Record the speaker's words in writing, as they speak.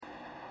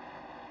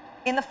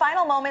In the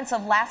final moments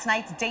of last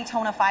night's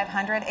Daytona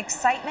 500,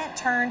 excitement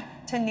turned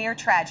to near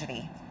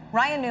tragedy.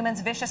 Ryan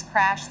Newman's vicious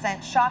crash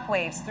sent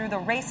shockwaves through the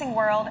racing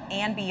world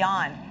and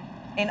beyond.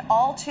 An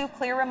all too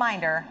clear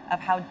reminder of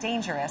how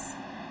dangerous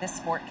this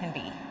sport can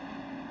be.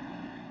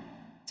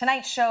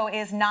 Tonight's show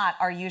is not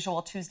our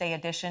usual Tuesday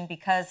edition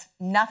because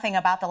nothing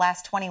about the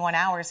last 21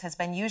 hours has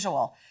been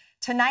usual.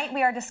 Tonight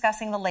we are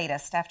discussing the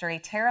latest after a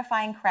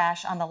terrifying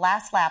crash on the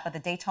last lap of the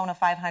Daytona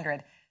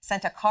 500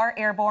 sent a car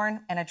airborne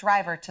and a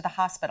driver to the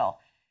hospital.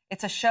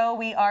 It's a show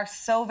we are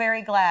so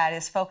very glad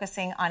is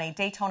focusing on a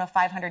Daytona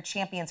 500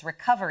 champion's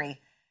recovery.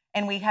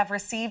 And we have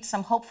received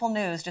some hopeful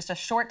news just a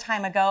short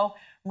time ago.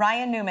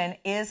 Ryan Newman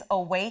is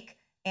awake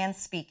and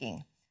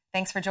speaking.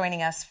 Thanks for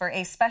joining us for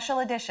a special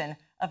edition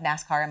of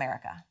NASCAR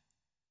America.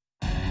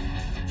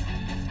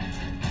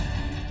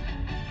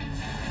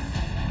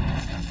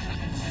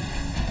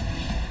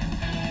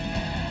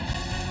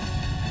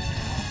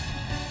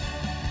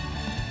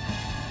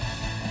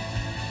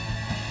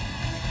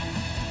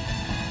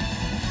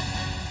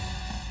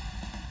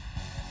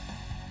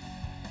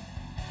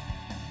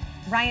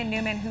 Ryan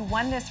Newman, who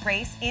won this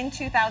race in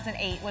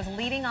 2008, was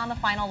leading on the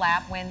final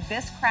lap when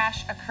this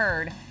crash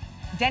occurred.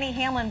 Denny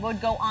Hamlin would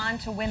go on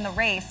to win the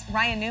race.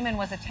 Ryan Newman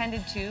was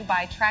attended to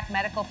by track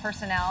medical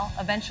personnel,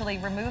 eventually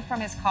removed from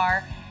his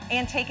car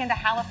and taken to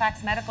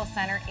Halifax Medical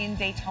Center in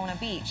Daytona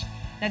Beach.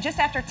 Now, just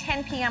after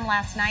 10 p.m.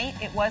 last night,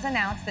 it was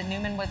announced that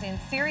Newman was in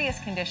serious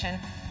condition,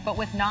 but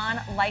with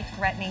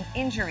non-life-threatening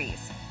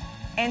injuries.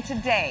 And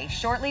today,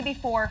 shortly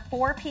before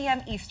 4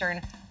 p.m. Eastern,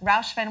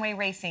 Roush Fenway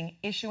Racing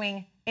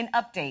issuing an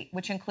update,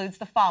 which includes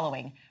the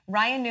following.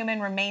 Ryan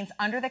Newman remains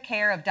under the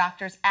care of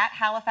doctors at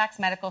Halifax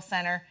Medical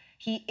Center.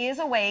 He is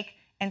awake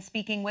and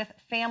speaking with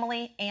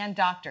family and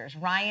doctors.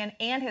 Ryan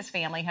and his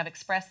family have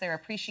expressed their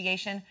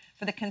appreciation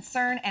for the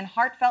concern and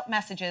heartfelt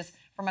messages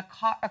from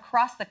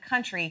across the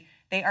country.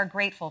 They are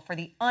grateful for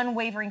the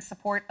unwavering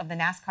support of the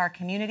NASCAR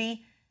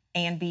community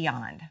and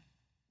beyond.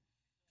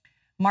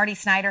 Marty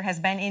Snider has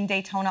been in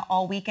Daytona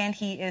all weekend.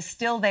 He is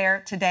still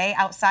there today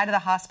outside of the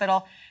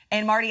hospital.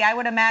 And Marty, I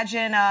would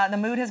imagine the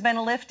mood has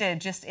been lifted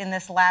just in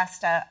this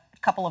last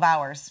couple of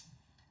hours.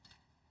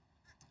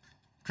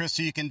 Krista,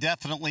 you can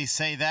definitely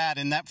say that.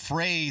 And that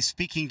phrase,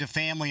 speaking to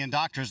family and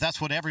doctors,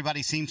 that's what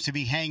everybody seems to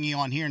be hanging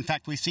on here. In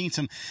fact, we've seen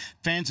some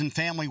friends and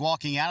family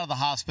walking out of the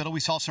hospital. We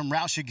saw some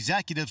Roush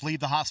executives leave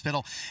the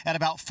hospital at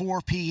about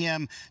 4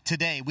 p.m.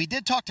 today. We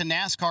did talk to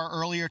NASCAR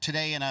earlier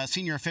today, and a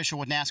senior official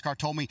with NASCAR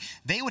told me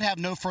they would have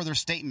no further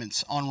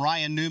statements on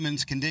Ryan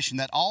Newman's condition,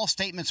 that all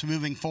statements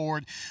moving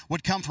forward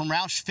would come from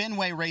Roush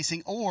Fenway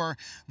Racing or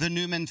the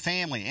Newman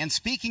family. And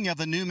speaking of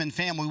the Newman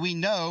family, we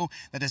know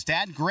that his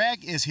dad,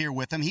 Greg, is here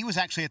with him. He was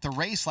actually at the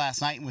race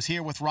last night and was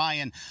here with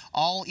Ryan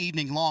all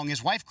evening long.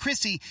 His wife,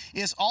 Chrissy,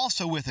 is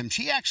also with him.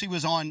 She actually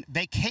was on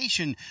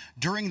vacation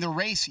during the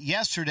race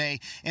yesterday.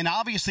 And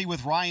obviously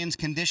with Ryan's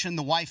condition,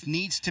 the wife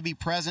needs to be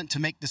present to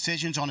make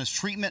decisions on his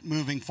treatment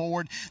moving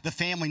forward. The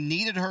family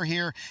needed her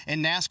here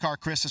in NASCAR.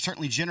 Chris is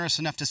certainly generous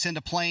enough to send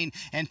a plane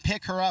and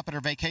pick her up at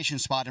her vacation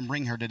spot and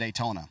bring her to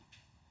Daytona.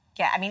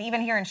 Yeah, I mean,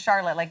 even here in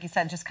Charlotte, like you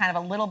said, just kind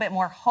of a little bit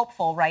more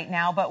hopeful right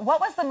now. But what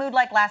was the mood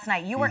like last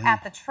night? You were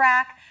at the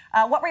track.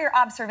 What were your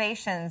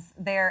observations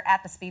there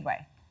at the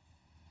Speedway?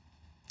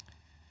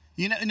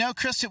 You know,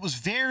 Chris, it was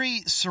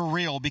very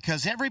surreal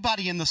because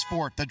everybody in the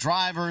sport, the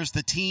drivers,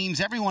 the teams,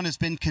 everyone has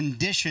been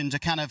conditioned to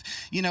kind of,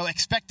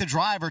 expect the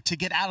driver to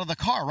get out of the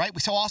car, right?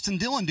 We saw Austin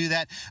Dillon do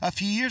that a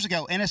few years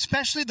ago, and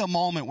especially the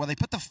moment where they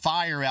put the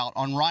fire out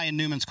on Ryan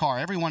Newman's car.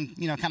 Everyone,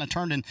 kind of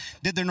turned and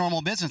did their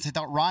normal business. They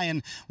thought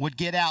Ryan would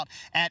get out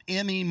at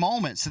any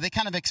moment, so they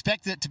kind of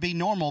expected it to be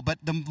normal. But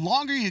the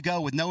longer you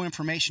go with no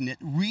information, it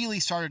really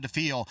started to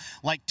feel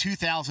like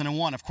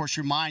 2001. Of course,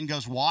 your mind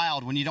goes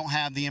wild when you don't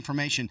have the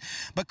information.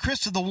 But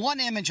Krista, the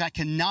one image I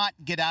cannot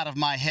get out of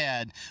my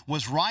head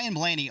was Ryan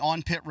Blaney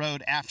on pit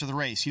road after the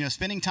race.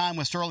 Spending time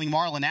with Sterling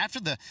Marlin after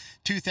the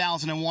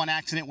 2001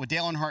 accident with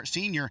Dale Earnhardt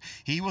Sr.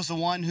 He was the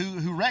one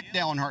who wrecked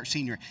Dale Earnhardt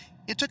Sr.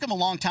 It took him a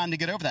long time to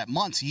get over that,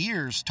 months,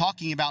 years,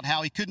 talking about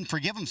how he couldn't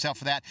forgive himself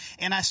for that.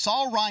 And I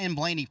saw Ryan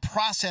Blaney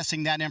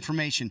processing that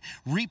information,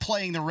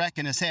 replaying the wreck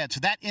in his head. So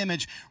that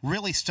image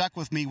really stuck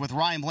with me with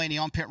Ryan Blaney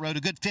on pit road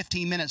a good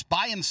 15 minutes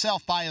by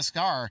himself, by his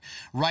car,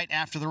 right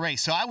after the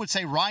race. So I would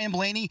say Ryan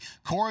Blaney,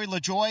 Corey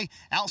LaJoie,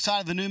 outside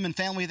of the Newman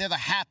family, they're the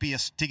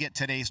happiest to get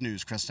today's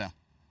news, Krista.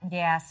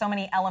 Yeah, so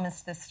many elements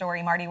to this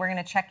story, Marty. We're going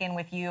to check in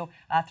with you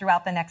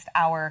throughout the next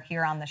hour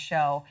here on the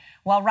show.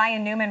 While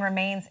Ryan Newman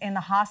remains in the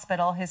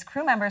hospital, his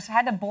crew members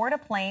had to board a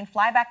plane,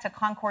 fly back to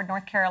Concord,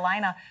 North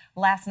Carolina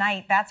last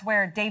night. That's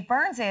where Dave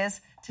Burns is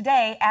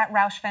today at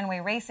Roush Fenway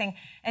Racing.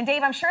 And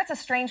Dave, I'm sure it's a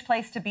strange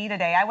place to be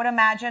today. I would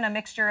imagine a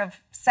mixture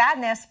of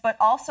sadness, but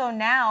also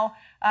now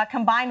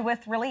combined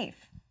with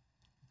relief.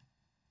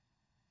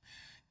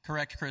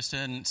 Correct,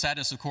 Kristen.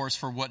 Sadness, of course,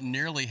 for what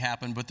nearly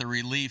happened, but the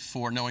relief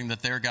for knowing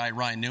that their guy,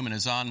 Ryan Newman,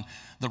 is on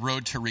the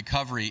road to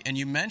recovery. And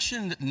you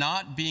mentioned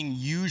not being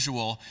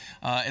usual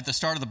at the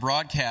start of the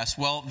broadcast.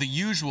 Well,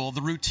 the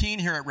routine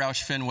here at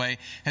Roush Fenway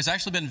has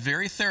actually been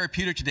very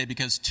therapeutic today,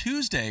 because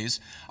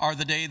Tuesdays are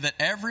the day that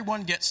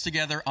everyone gets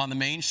together on the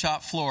main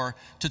shop floor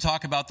to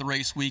talk about the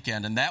race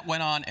weekend. And that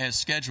went on as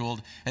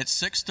scheduled at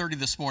 6:30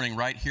 this morning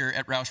right here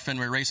at Roush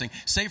Fenway Racing,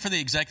 save for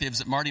the executives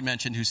that Marty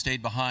mentioned who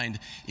stayed behind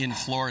in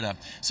Florida.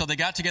 So they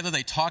got together,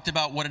 they talked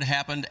about what had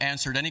happened,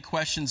 answered any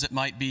questions that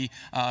might be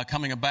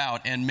coming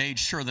about, and made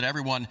sure that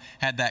everyone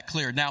had that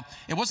cleared. Now,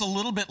 it was a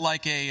little bit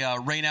like a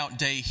rain-out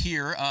day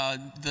here.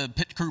 The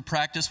pit crew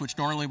practice, which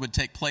normally would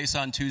take place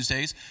on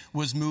Tuesdays,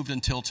 was moved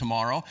until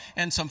tomorrow,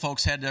 and some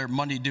folks had their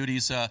Monday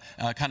duties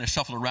kind of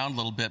shuffled around a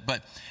little bit.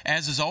 But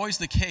as is always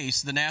the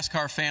case, the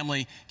NASCAR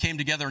family came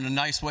together in a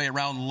nice way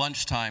around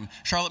lunchtime.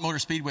 Charlotte Motor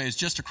Speedway is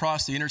just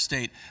across the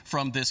interstate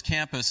from this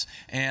campus,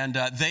 and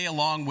they,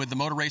 along with the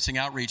Motor Racing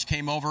Outreach,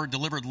 came over,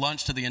 delivered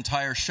lunch to the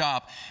entire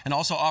shop, and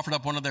also offered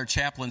up one of their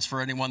chaplains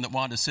for anyone that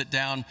wanted to sit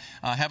down,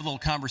 have a little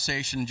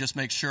conversation, and just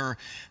make sure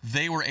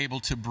they were able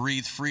to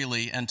breathe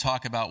freely and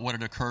talk about what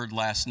had occurred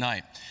last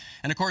night.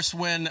 And, of course,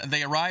 when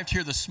they arrived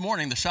here this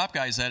morning, the shop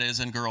guys, that is,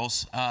 and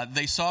girls,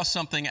 they saw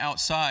something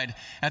outside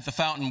at the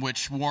fountain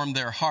which warmed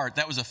their heart.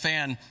 That was a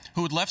fan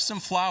who had left some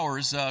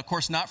flowers, of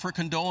course, not for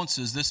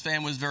condolences. This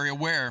fan was very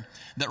aware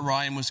that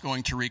Ryan was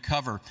going to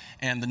recover.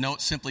 And the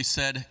note simply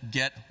said,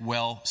 "Get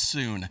well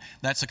soon."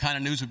 That's the kind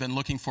of news we've been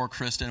looking for,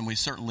 Kristen, and we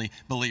certainly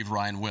believe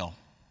Ryan will.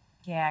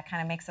 Yeah, it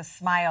kind of makes us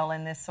smile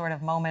in this sort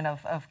of moment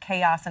of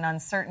chaos and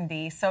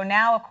uncertainty. So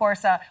now, of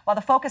course, while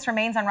the focus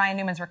remains on Ryan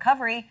Newman's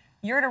recovery,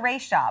 you're at a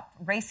race shop.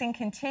 Racing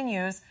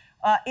continues.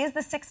 Is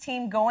the 6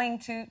 team going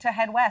to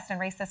head west and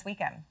race this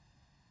weekend?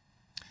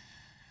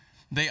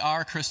 They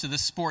are, Krista.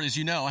 This sport, as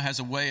you know, has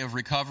a way of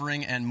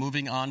recovering and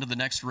moving on to the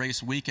next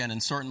race weekend,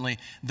 and certainly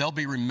they'll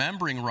be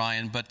remembering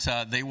Ryan, but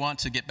they want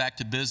to get back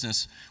to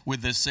business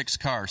with this 6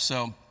 car.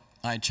 So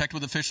I checked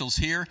with officials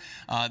here.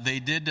 They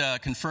did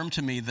confirm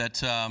to me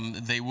that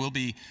they will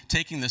be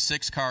taking the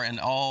 6 car and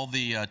all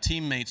the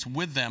teammates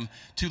with them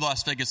to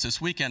Las Vegas this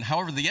weekend.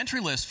 However, the entry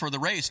list for the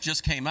race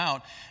just came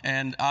out,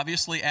 and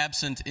obviously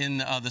absent in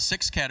the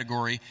 6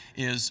 category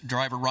is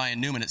driver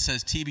Ryan Newman. It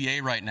says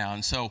TBA right now,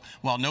 and so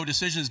while no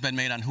decision has been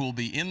made on who will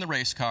be in the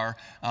race car,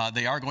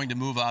 they are going to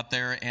move out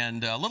there.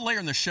 And a little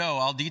later in the show,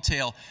 I'll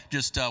detail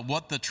just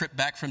what the trip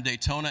back from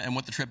Daytona and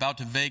what the trip out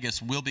to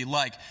Vegas will be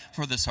like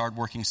for this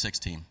hardworking 6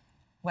 team.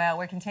 Well,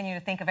 we're continuing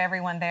to think of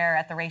everyone there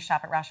at the race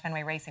shop at Roush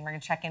Fenway Racing. We're going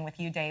to check in with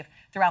you, Dave,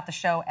 throughout the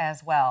show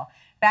as well.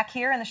 Back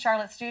here in the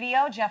Charlotte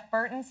studio, Jeff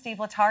Burton, Steve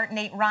Letarte,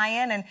 Nate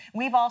Ryan, and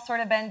we've all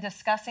sort of been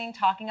discussing,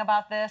 talking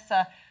about this,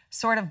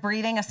 sort of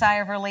breathing a sigh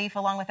of relief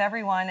along with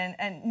everyone.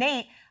 And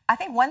Nate, I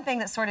think one thing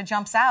that sort of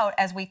jumps out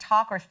as we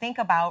talk or think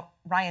about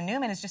Ryan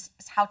Newman is just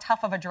how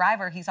tough of a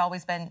driver he's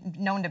always been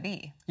known to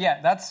be. Yeah,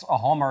 that's a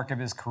hallmark of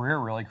his career,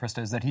 really,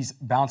 Krista, is that he's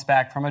bounced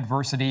back from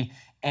adversity.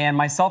 And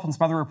myself and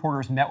some other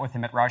reporters met with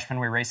him at Roush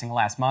Fenway Racing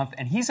last month,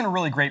 and he's in a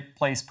really great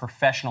place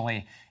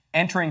professionally,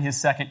 entering his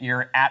 2nd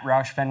year at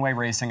Roush Fenway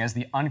Racing as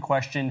the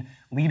unquestioned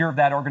leader of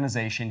that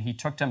organization. He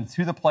took them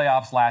to the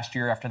playoffs last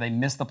year after they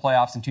missed the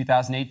playoffs in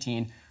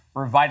 2018,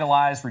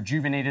 revitalized,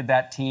 rejuvenated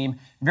that team,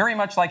 very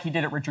much like he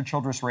did at Richard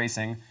Childress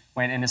Racing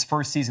when in his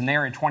first season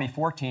there in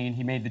 2014,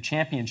 he made the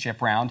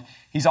championship round.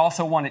 He's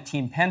also won at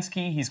Team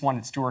Penske. He's won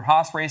at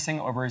Stewart-Haas Racing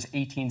over his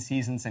 18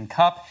 seasons in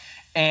Cup.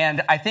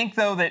 And I think,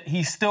 though, that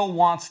he still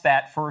wants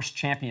that first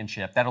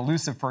championship, that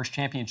elusive first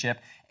championship.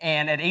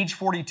 And at age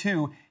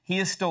 42, he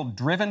is still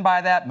driven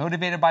by that,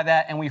 motivated by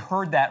that. And we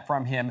heard that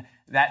from him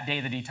that day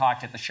that he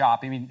talked at the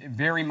shop. I mean,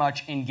 very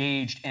much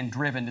engaged and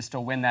driven to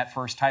still win that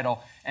first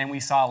title. And we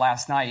saw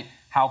last night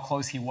how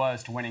close he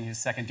was to winning his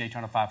 2nd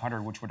Daytona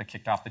 500, which would have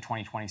kicked off the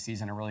 2020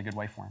 season in a really good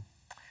way for him.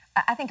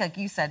 I think, like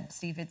you said,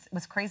 Steve,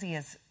 what's crazy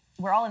is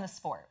we're all in the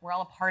sport. We're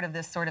all a part of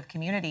this sort of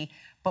community,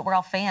 but we're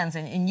all fans.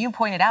 And you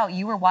pointed out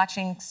you were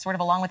watching sort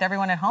of along with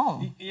everyone at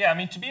home. Yeah, I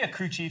mean, to be a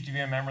crew chief, to be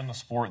a member in the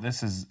sport,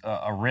 this is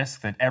a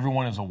risk that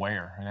everyone is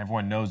aware and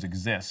everyone knows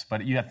exists.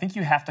 But I think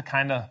you have to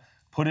kind of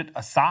put it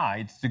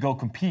aside to go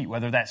compete,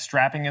 whether that's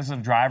strapping as a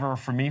driver,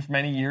 for me for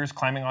many years,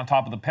 climbing on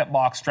top of the pit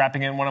box,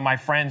 strapping in one of my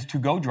friends to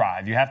go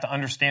drive. You have to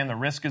understand the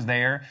risk is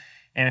there.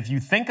 And if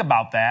you think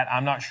about that,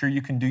 I'm not sure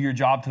you can do your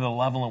job to the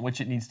level at which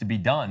it needs to be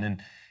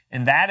done.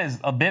 And that is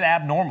a bit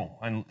abnormal.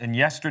 And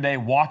yesterday,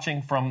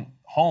 watching from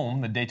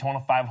home, the Daytona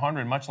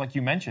 500, much like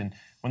you mentioned,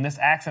 when this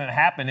accident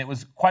happened, it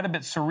was quite a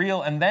bit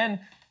surreal. And then,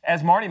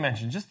 as Marty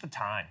mentioned, just the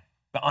time,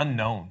 the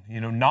unknown.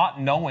 Not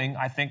knowing,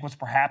 I think, was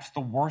perhaps the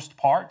worst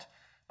part.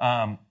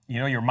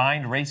 Your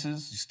mind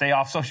races. You stay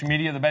off social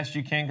media the best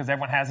you can because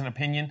everyone has an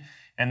opinion.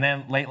 And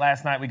then late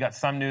last night, we got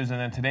some news, and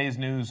then today's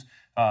news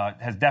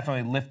has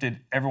definitely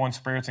lifted everyone's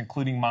spirits,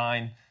 including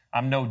mine.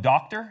 I'm no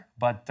doctor,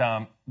 but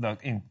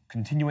the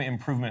continuing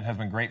improvement has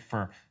been great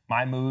for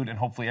my mood and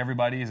hopefully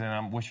everybody's, and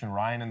I'm wishing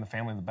Ryan and the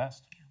family the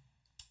best.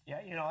 Yeah,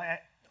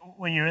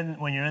 when you're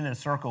in the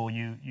circle,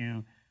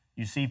 you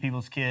you see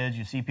people's kids,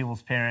 you see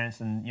people's parents,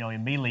 and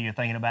immediately you're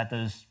thinking about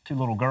those two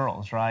little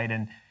girls, right?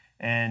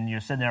 And you're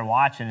sitting there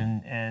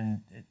watching,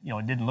 and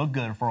it didn't look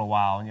good for a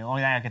while. And the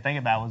only thing I could think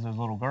about was those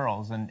little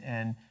girls,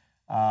 and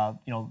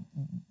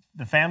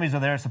the families are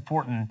there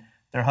supporting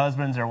their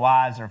husbands, their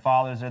wives, their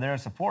fathers. They're there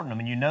supporting them,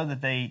 and you know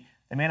that they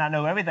may not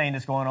know everything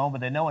that's going on, but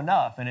they know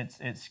enough, and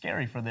it's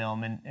scary for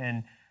them.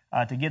 And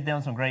to get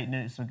them some great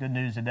news, some good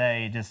news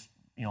today, just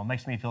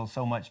makes me feel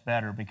so much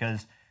better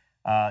because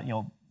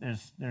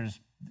there's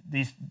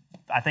these.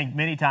 I think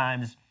many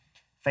times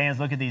fans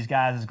look at these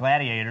guys as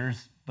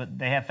gladiators, but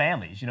they have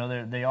families.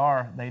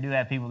 They do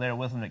have people there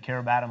with them that care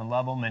about them and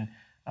love them, and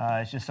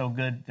it's just so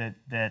good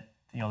that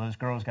those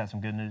girls got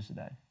some good news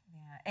today.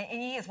 Yeah,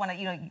 and he is one of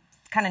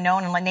kind of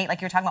known, and like Nate, like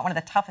you were talking about, one of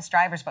the toughest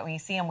drivers. But when you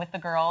see him with the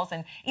girls,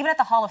 and even at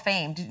the Hall of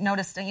Fame,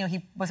 noticed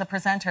he was a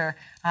presenter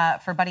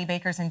for Buddy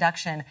Baker's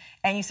induction,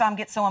 and you saw him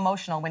get so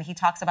emotional when he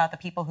talks about the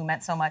people who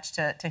meant so much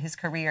to his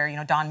career.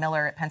 Don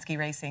Miller at Penske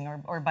Racing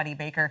or Buddy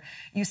Baker.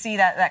 You see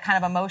that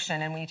kind of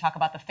emotion, and when you talk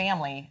about the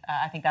family,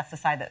 I think that's the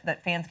side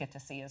that fans get to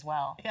see as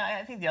well. Yeah,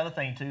 I think the other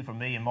thing too for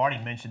me, and Marty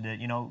mentioned it.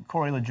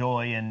 Corey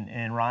LaJoie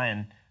and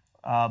Ryan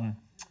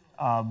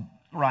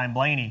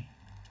Blaney.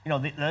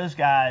 Those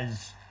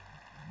guys.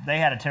 They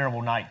had a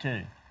terrible night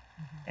too,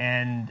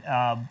 and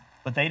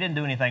but they didn't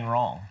do anything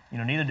wrong.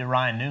 Neither did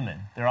Ryan Newman.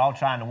 They're all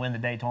trying to win the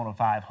Daytona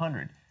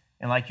 500,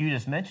 and like you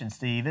just mentioned,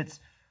 Steve, it's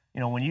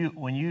when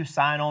you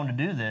sign on to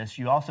do this,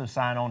 you also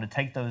sign on to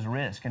take those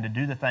risks and to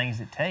do the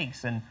things it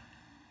takes. And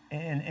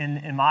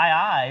in my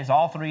eyes,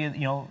 all three of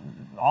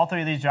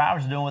these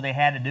drivers are doing what they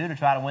had to do to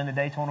try to win the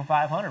Daytona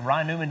 500.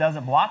 Ryan Newman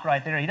doesn't block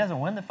right there; he doesn't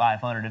win the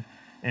 500.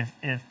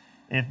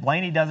 If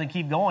Blaney doesn't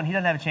keep going, he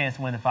doesn't have a chance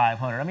to win the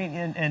 500. I mean,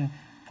 and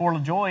for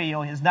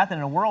LaJoie, there's nothing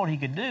in the world he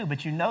could do, but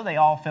they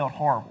all felt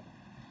horrible.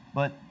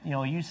 But,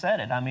 you said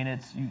it. I mean,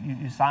 it's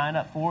you sign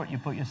up for it, you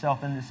put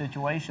yourself in this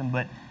situation.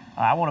 But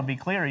I want to be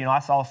clear, I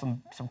saw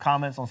some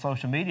comments on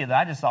social media that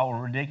I just thought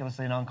were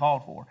ridiculously and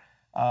uncalled for.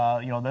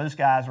 Those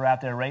guys were out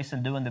there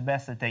racing, doing the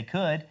best that they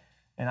could,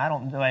 and I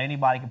don't know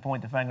anybody can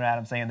point the finger at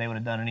them saying they would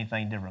have done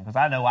anything different, because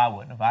I know I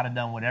wouldn't have. I'd have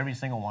done what every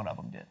single one of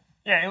them did.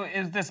 Yeah, it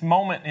was this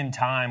moment in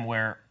time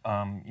where,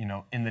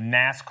 in the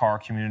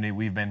NASCAR community,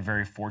 we've been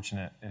very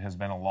fortunate. It has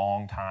been a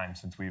long time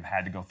since we've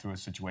had to go through a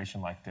situation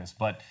like this.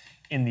 But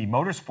in the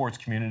motorsports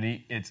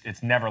community,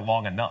 it's never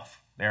long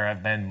enough. There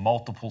have been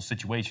multiple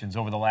situations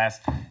over the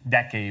last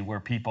decade where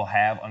people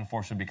have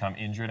unfortunately become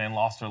injured and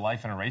lost their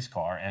life in a race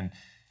car.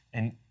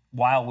 And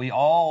while we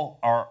all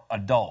are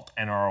adult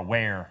and are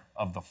aware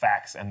of the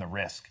facts and the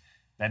risk,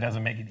 that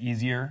doesn't make it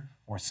easier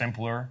or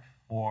simpler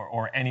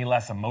or any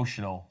less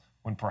emotional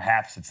when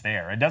perhaps it's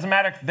there. It doesn't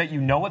matter that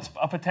it's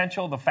a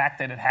potential, the fact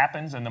that it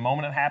happens and the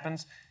moment it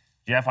happens.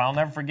 Jeff, I'll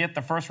never forget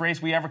the first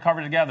race we ever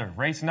covered together.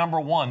 Race number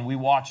 1, we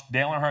watched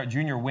Dale Earnhardt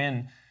Jr.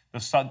 win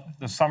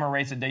the summer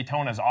race at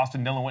Daytona as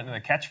Austin Dillon went into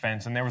the catch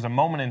fence, and there was a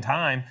moment in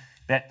time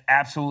that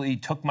absolutely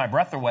took my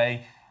breath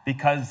away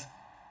because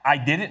I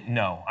didn't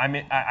know. I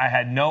mean, I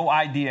had no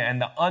idea,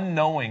 and the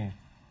unknowing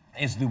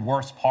is the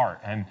worst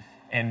part.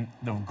 And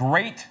the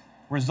great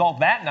result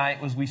that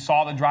night was we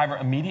saw the driver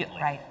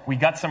immediately. Right. We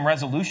got some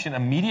resolution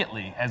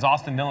immediately as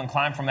Austin Dillon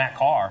climbed from that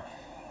car.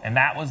 And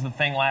that was the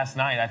thing last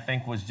night, I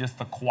think, was just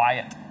the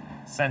quiet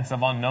sense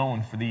of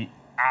unknown for the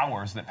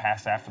hours that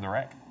passed after the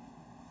wreck.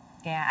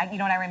 Yeah, you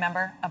know what I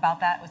remember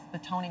about that was the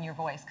tone in your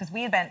voice. Because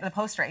we had been, the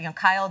post-race,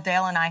 Kyle,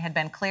 Dale, and I had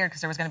been cleared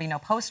because there was going to be no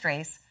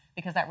post-race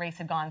because that race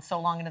had gone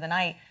so long into the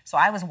night. So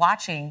I was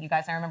watching you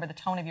guys, and I remember the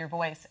tone of your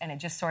voice, and it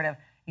just sort of,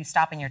 you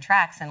stop in your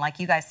tracks. And like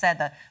you guys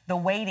said, the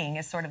waiting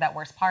is sort of that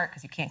worst part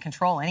because you can't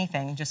control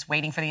anything, just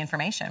waiting for the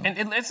information.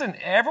 And listen,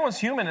 everyone's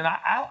human. And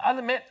I'll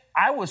admit,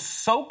 I was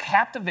so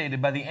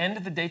captivated by the end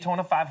of the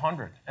Daytona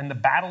 500 and the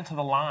battle to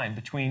the line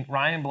between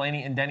Ryan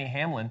Blaney and Denny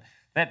Hamlin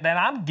that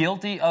I'm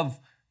guilty of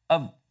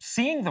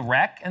seeing the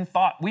wreck and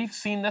thought, we've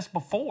seen this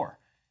before.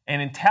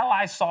 And until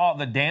I saw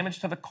the damage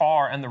to the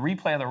car and the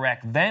replay of the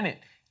wreck, then it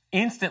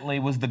instantly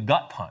was the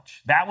gut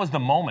punch. That was the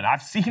moment.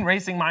 I've seen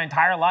racing my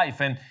entire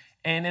life, and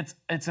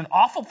it's an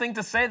awful thing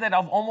to say that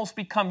I've almost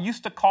become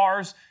used to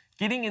cars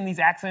getting in these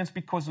accidents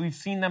because we've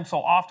seen them so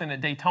often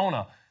at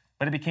Daytona.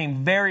 But it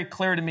became very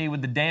clear to me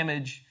with the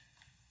damage,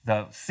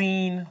 the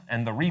scene,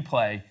 and the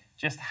replay,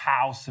 just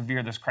how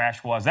severe this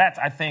crash was. That's,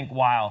 I think,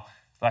 while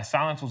the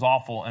silence was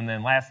awful, and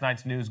then last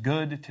night's news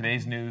good,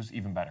 today's news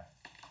even better.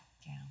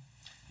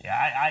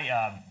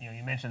 Yeah,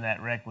 you mentioned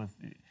that wreck with,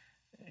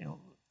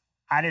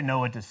 I didn't know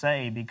what to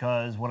say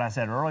because what I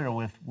said earlier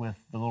with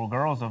the little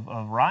girls of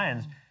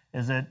Ryan's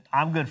is that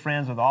I'm good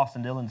friends with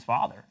Austin Dillon's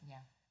father. Yeah.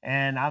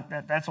 And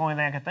that's the only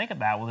thing I could think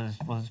about was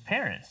his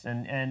parents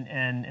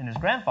and his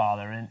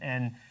grandfather.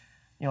 And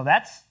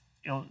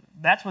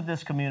that's what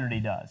this community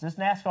does. This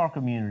NASCAR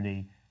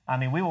community, I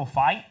mean, we will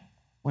fight,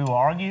 we will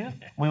argue,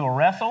 we will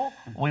wrestle,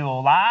 we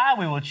will lie,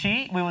 we will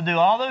cheat, we will do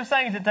all those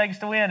things it takes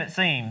to win, it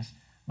seems.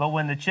 But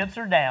when the chips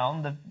are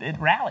down, it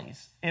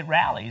rallies. It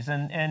rallies.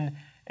 And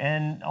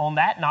on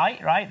that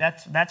night, right,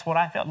 that's what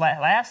I felt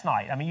last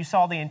night. I mean, you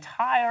saw the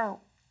entire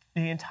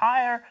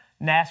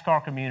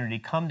NASCAR community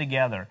come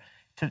together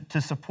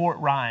to support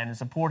Ryan and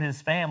support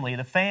his family,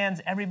 the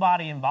fans,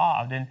 everybody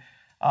involved. And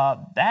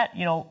that,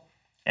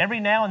 every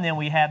now and then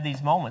we have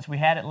these moments. We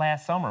had it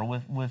last summer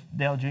with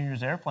Dale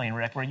Jr.'s airplane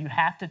wreck, where you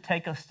have to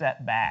take a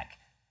step back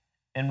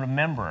and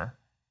remember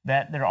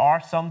that there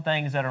are some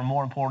things that are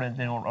more important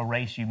than a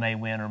race you may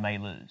win or may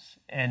lose.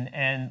 And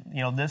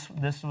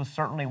this was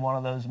certainly one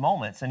of those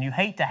moments. And you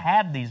hate to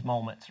have these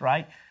moments,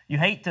 right? You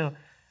hate to.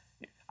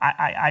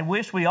 I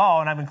wish we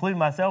all, and I've included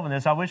myself in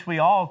this, I wish we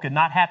all could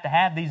not have to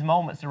have these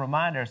moments to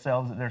remind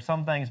ourselves that there's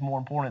some things more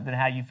important than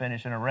how you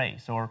finish in a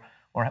race or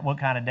what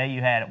kind of day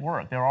you had at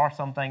work. There are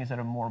some things that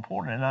are more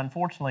important. And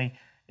unfortunately,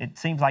 it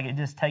seems like it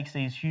just takes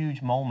these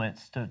huge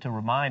moments to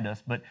remind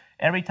us. But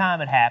every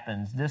time it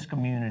happens, this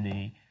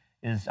community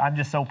I'm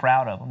just so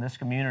proud of them. This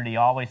community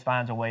always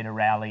finds a way to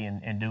rally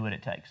and do what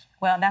it takes.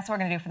 Well, that's what we're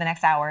going to do for the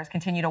next hour, is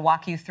continue to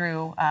walk you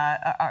through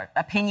our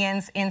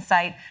opinions,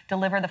 insight,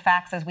 deliver the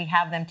facts as we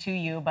have them to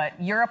you. But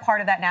you're a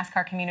part of that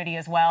NASCAR community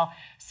as well.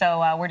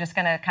 So we're just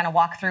going to kind of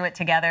walk through it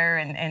together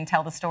and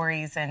tell the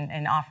stories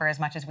and offer as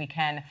much as we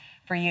can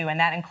for you.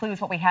 And that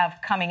includes what we have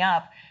coming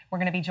up. We're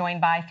going to be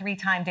joined by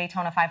 3-time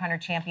Daytona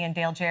 500 champion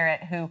Dale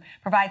Jarrett, who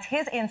provides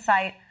his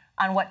insight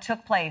on what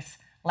took place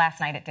last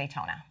night at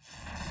Daytona.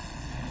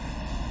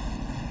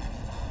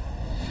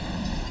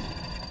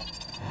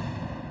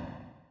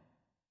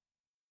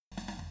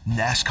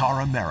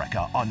 NASCAR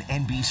America on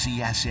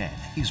NBCSN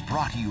is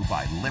brought to you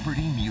by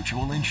Liberty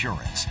Mutual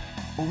Insurance.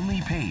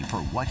 Only pay for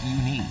what you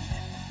need.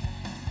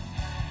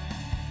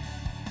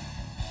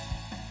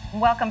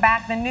 Welcome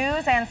back. The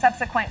news and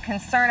subsequent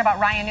concern about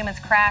Ryan Newman's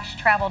crash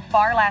traveled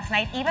far last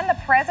night. Even the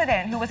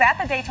president, who was at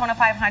the Daytona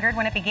 500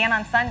 when it began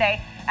on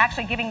Sunday,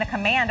 actually giving the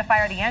command to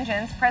fire the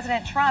engines,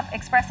 President Trump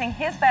expressing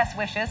his best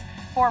wishes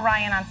for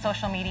Ryan on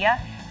social media,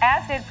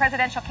 as did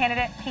presidential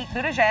candidate Pete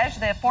Buttigieg,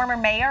 the former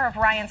mayor of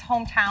Ryan's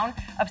hometown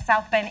of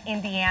South Bend,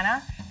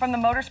 Indiana. From the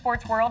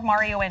motorsports world,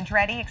 Mario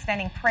Andretti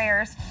extending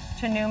prayers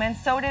to Newman.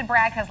 So did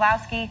Brad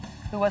Keselowski,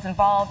 who was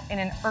involved in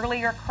an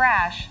earlier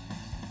crash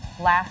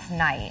last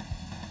night.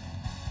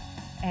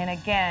 And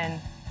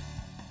again,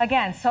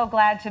 so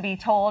glad to be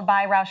told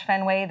by Roush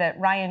Fenway that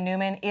Ryan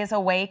Newman is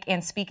awake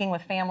and speaking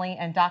with family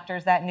and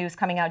doctors. That news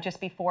coming out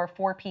just before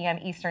 4 p.m.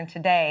 Eastern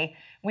today.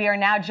 We are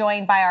now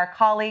joined by our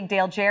colleague,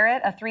 Dale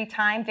Jarrett, a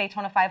 3-time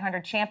Daytona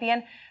 500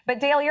 champion. But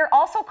Dale, you're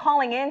also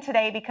calling in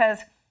today because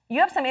you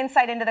have some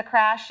insight into the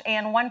crash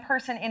and one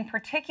person in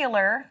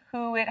particular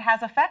who it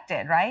has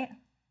affected, right?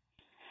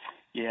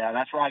 Yeah,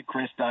 that's right,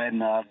 Krista.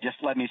 And just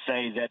let me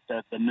say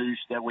that the news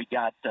that we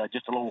got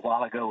just a little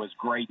while ago is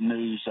great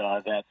news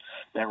that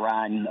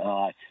Ryan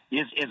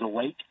is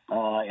awake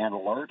and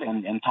alert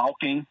and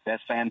talking.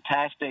 That's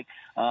fantastic.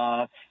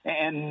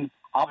 And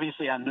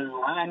obviously, I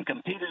knew Ryan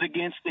competed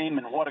against him,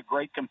 and what a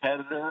great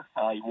competitor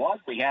he was.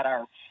 We had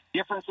our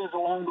differences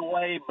along the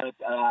way, but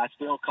I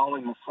still call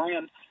him a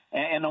friend.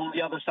 And on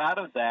the other side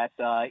of that,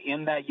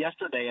 in that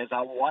yesterday, as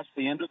I watched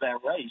the end of that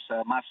race,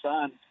 my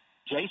son,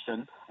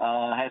 Jason,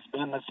 has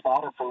been a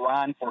spotter for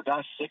Ryan for,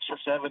 6 or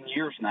 7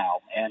 years now.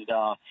 And,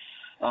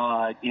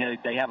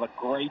 they have a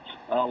great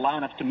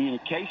line of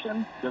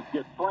communication. They're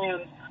good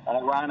friends.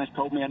 Ryan has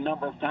told me a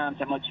number of times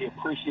how much he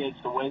appreciates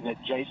the way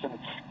that Jason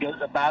goes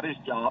about his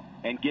job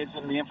and gives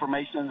him the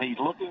information that he's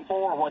looking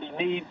for, what he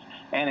needs.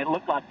 And it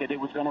looked like that it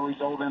was going to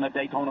result in a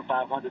Daytona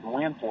 500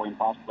 win for him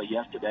possibly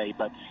yesterday.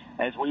 But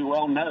as we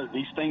well know,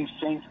 these things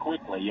change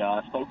quickly.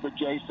 I spoke with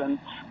Jason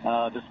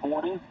this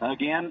morning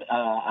again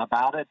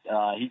about it.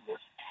 He was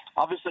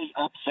obviously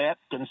upset,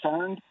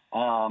 concerned.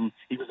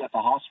 He was at the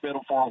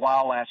hospital for a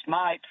while last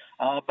night,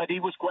 but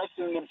he was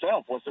questioning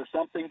himself. Was there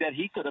something that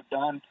he could have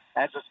done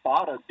as a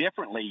spotter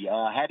differently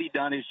had he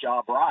done his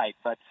job right?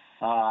 But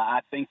I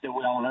think that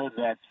we all know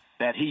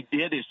that he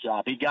did his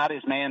job. He got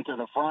his man to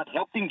the front,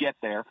 helped him get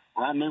there.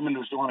 Ryan Newman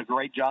was doing a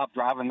great job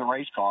driving the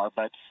race car,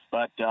 but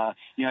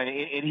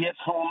it hits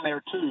home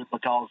there too,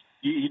 because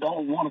you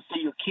don't want to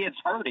see your kids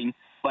hurting,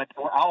 but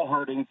we're all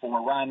hurting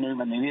for Ryan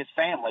Newman and his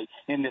family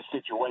in this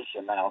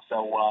situation now.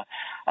 So,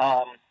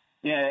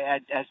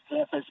 as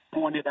Jeff has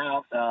pointed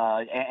out,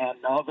 and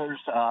others,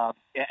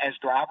 as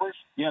drivers,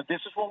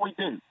 this is what we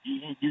do.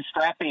 You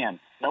strap in.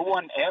 No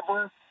one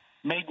ever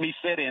made me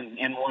sit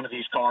in one of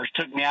these cars,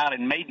 took me out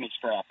and made me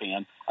strap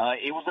in.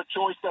 It was a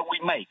choice that we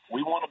make.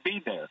 We want to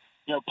be there.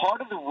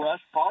 Part of the rush,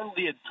 part of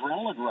the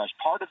adrenaline rush,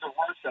 part of the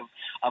rush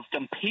of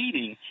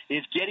competing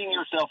is getting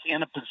yourself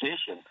in a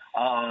position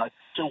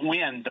to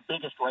win the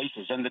biggest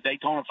races, and the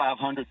Daytona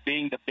 500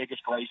 being the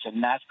biggest race in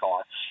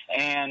NASCAR.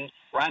 And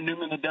Ryan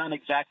Newman had done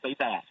exactly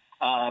that.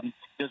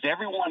 Does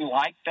everyone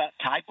like that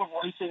type of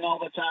racing all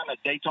the time at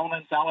Daytona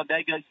and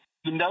Talladega?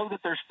 You know that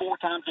there's 4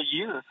 times a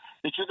year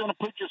that you're going to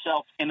put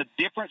yourself in a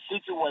different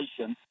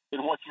situation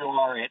than what you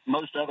are at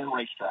most other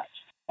racetracks.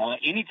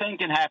 Anything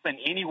can happen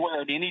anywhere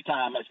at any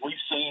time, as we've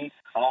seen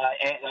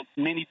at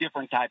many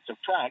different types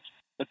of tracks.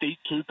 But these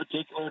 2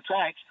 particular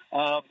tracks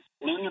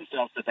lend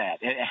themselves to that.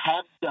 It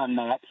have done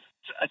that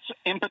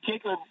in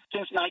particular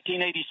since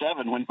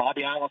 1987 when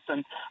Bobby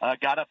Allison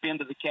got up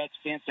into the catch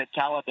fence at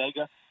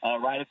Talladega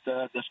right at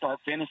the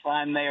start-finish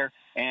line there,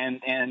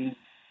 and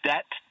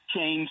that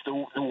changed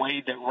the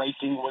way that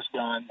racing was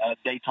done at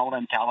Daytona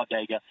and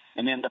Talladega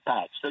and in the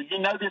patch. So you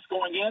know this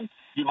going in.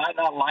 You might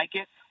not like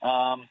it.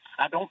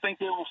 I don't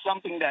think it was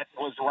something that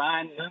was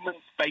Ryan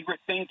Newman's favorite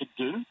thing to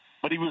do,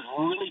 but he was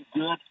really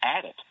good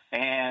at it,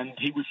 and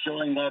he was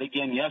showing that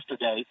again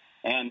yesterday.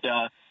 And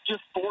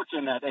just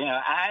fortunate,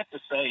 I have to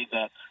say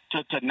that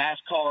to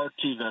NASCAR,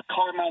 to the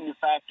car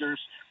manufacturers,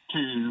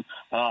 to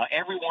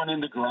everyone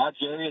in the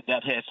garage area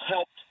that has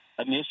helped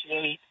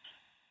initiate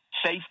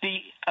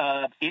safety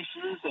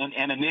issues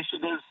and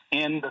initiatives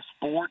in the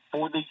sport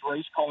for these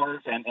race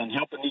cars and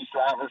helping these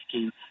drivers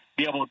to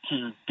be able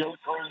to go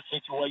through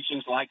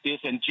situations like this.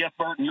 And Jeff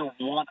Burton, you're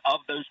one of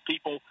those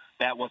people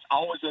that was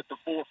always at the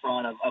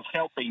forefront of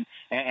helping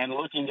and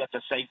looking at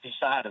the safety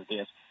side of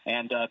this.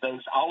 And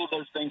all of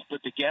those things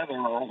put together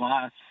are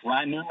why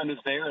Ryan Newman is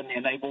there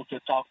and able to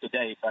talk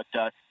today. But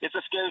it's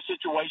a scary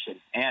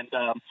situation,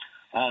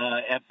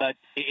 but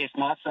it's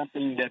not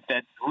something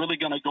that's really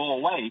going to go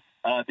away.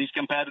 These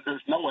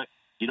competitors know it.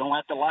 You don't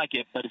have to like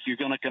it, but if you're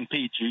going to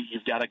compete,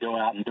 you've got to go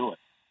out and do it.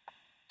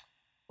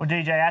 Well,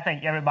 DJ, I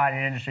think everybody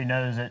in the industry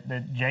knows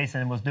that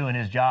Jason was doing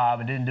his job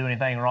and didn't do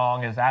anything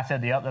wrong. As I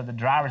said, the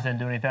drivers didn't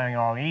do anything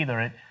wrong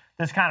either.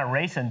 This kind of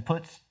racing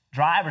puts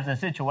drivers in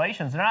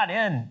situations they're not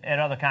in at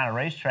other kind of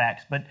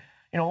racetracks. But,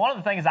 one of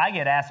the things I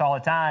get asked all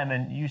the time,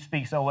 and you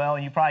speak so well,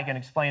 and you probably can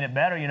explain it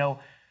better,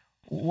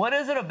 what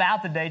is it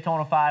about the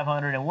Daytona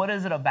 500 and what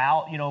is it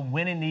about,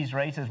 winning these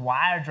races?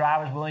 Why are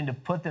drivers willing to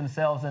put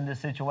themselves in this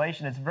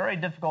situation? It's very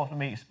difficult for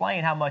me to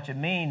explain how much it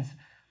means,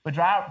 but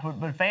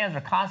fans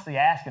are constantly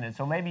asking it.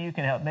 So maybe you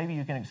can help. Maybe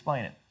you can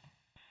explain it.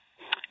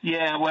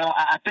 Yeah, well,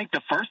 I think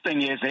the first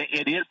thing is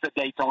it is the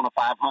Daytona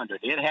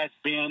 500. It has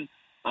been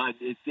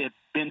it's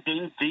been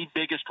the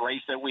biggest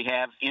race that we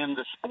have in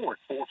the sport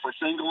for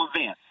single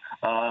event,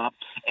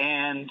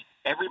 and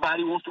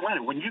everybody wants to win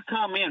it. When you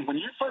come in, when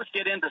you first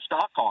get into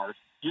stock cars,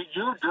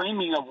 you're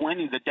dreaming of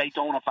winning the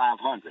Daytona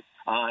 500.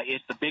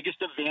 It's the biggest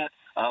event.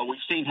 We've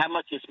seen how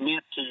much it's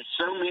meant to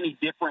so many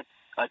different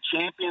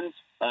champions,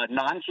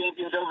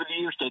 non-champions over the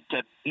years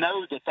to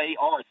know that they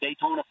are a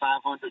Daytona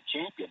 500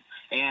 champion.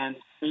 And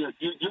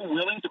you're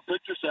willing to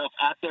put yourself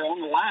out there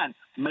on the line,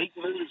 make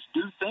moves,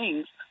 do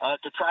things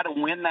to try to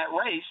win that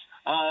race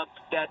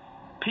that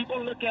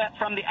people look at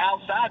from the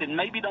outside and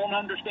maybe don't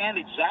understand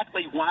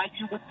exactly why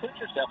you would put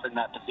yourself in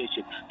that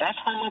position. That's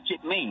how much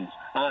it means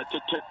to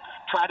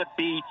try to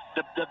be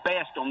the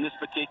best on this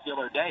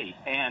particular day.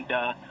 And,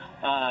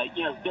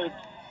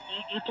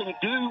 you can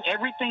do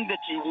everything that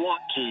you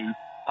want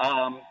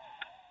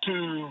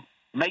to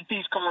make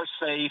these cars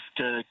safe,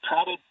 to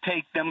try to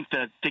take them,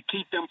 to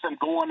keep them from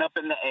going up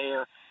in the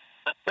air.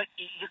 But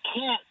you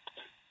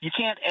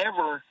can't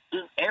ever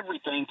do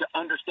everything to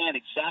understand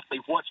exactly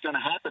what's going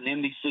to happen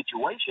in these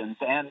situations.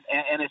 And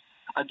it's,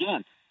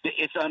 again,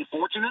 it's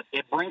unfortunate.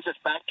 It brings us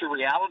back to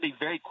reality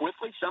very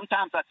quickly.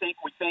 Sometimes I think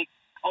we think,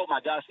 oh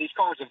my gosh, these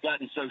cars have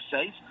gotten so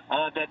safe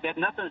that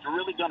nothing's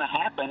really going to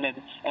happen,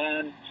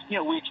 and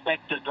we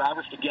expect the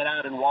drivers to get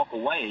out and walk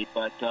away.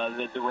 But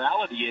the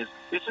reality is,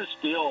 this is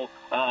still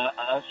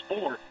a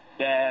sport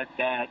that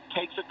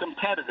takes a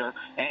competitor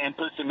and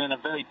puts them in a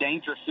very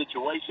dangerous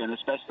situation,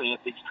 especially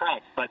at these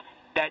tracks. But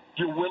that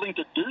you're willing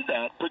to do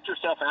that, put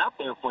yourself out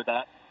there for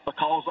that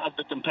because of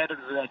the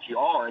competitor that you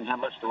are and how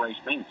much the race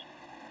means.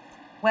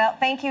 Well,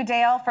 thank you,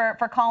 Dale,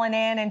 for calling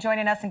in and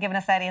joining us and giving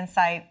us that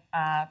insight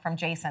from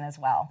Jason as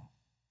well.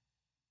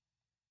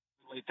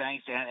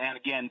 Thanks. And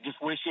again, just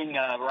wishing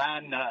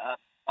Ryan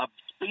a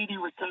speedy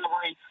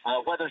recovery,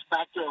 whether it's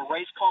back to a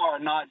race car or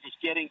not, just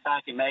getting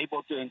back and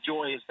able to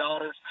enjoy his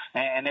daughters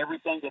and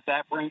everything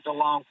that brings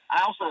along.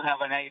 I also have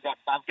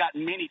I've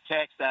gotten many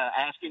texts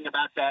asking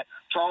about that.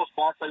 Charles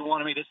Barkley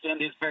wanted me to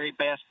send his very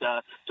best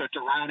to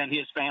Ryan and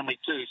his family,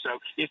 too. So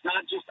it's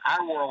not just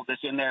our world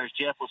that's in there, as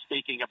Jeff was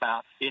speaking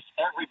about. It's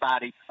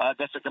everybody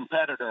that's a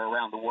competitor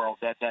around the world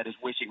that is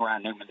wishing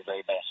Ryan Newman the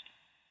very best.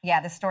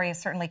 Yeah, this story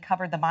has certainly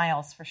covered the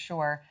miles for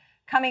sure.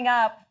 Coming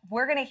up,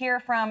 we're going to hear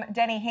from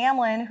Denny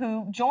Hamlin,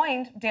 who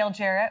joined Dale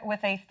Jarrett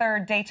with a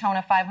third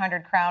Daytona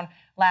 500 crown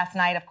last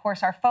night. Of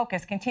course, our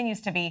focus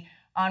continues to be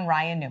on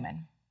Ryan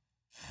Newman.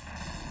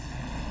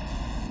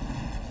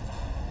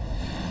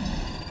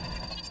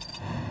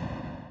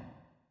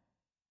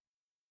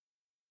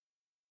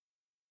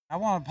 I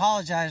want to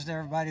apologize to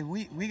everybody.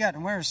 We got in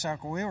the winner's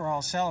circle. We were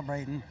all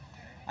celebrating.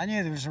 I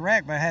knew there was a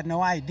wreck, but I had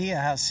no idea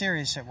how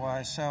serious it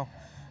was. So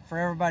for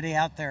everybody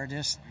out there,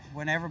 just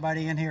when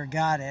everybody in here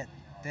got it,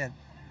 that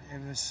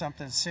it was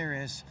something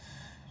serious,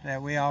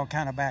 that we all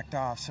kind of backed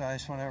off. So I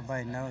just want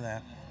everybody to know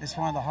that. It's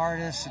one of the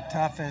hardest, the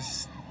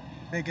toughest,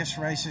 biggest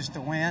races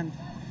to win.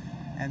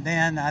 And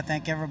then I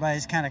think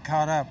everybody's kind of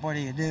caught up. What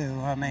do you do?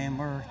 I mean,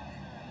 we're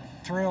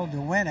thrilled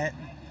to win it.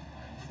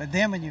 But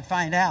then when you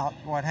find out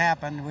what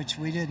happened, which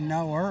we didn't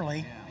know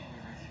early,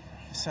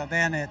 so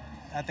then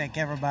I think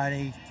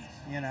everybody,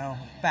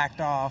 backed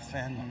off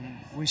and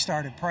we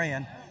started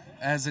praying.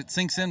 as it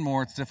sinks in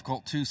more, it's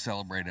difficult to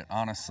celebrate it,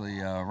 honestly.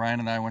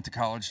 Ryan and I went to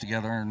college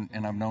together,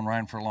 and I've known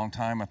Ryan for a long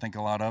time. I think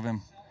a lot of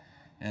him.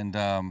 And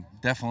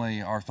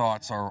definitely our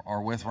thoughts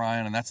are with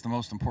Ryan, and that's the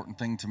most important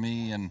thing to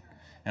me. And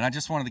I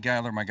just wanted to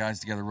gather my guys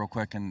together real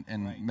quick and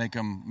make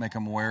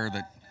them aware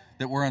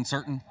that we're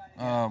uncertain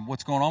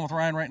what's going on with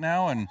Ryan right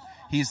now, and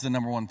he's the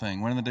number one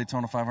thing. Winning the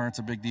Daytona 500 is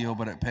a big deal,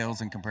 but it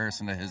pales in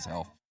comparison to his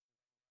health.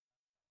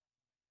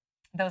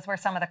 Those were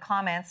some of the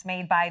comments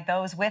made by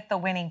those with the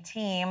winning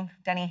team,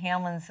 Denny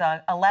Hamlin's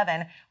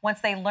 11,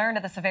 once they learned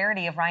of the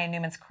severity of Ryan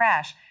Newman's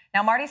crash.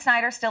 Now, Marty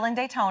Snyder's still in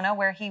Daytona,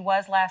 where he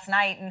was last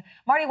night. And,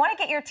 Marty, I want to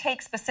get your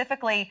take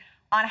specifically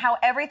on how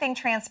everything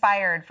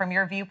transpired from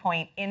your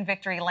viewpoint in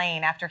Victory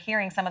Lane after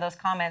hearing some of those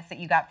comments that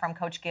you got from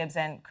Coach Gibbs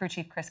and crew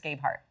chief Chris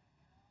Gabehart.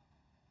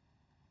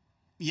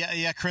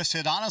 Yeah, Chris,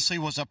 it honestly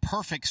was a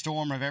perfect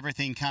storm of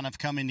everything kind of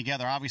coming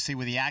together. Obviously,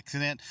 with the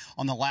accident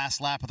on the last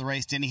lap of the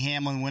race, Denny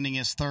Hamlin winning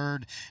his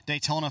third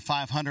Daytona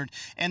 500.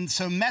 And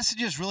so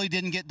messages really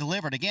didn't get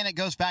delivered. Again, it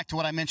goes back to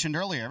what I mentioned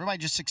earlier. Everybody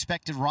just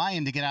expected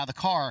Ryan to get out of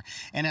the car.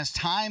 And as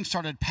time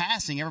started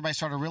passing, everybody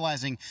started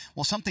realizing,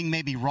 well, something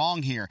may be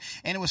wrong here.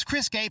 And it was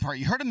Chris Gabehart.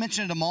 You heard him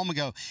mention it a moment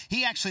ago.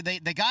 He actually,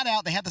 they got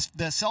out, they had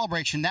the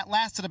celebration. That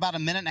lasted about a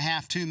minute and a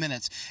half, 2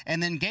 minutes.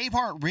 And then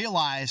Gabehart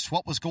realized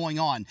what was going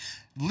on.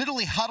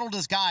 Literally huddled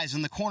his guys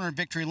in the corner of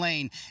Victory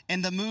Lane,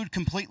 and the mood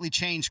completely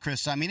changed,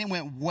 Chris. I mean, it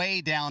went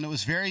way down. It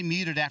was very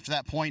muted after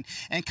that point,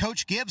 and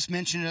Coach Gibbs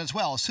mentioned it as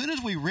well. As soon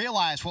as we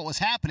realized what was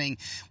happening,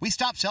 we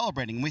stopped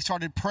celebrating. We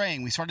started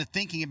praying. We started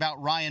thinking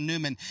about Ryan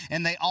Newman,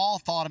 and they all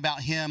thought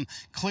about him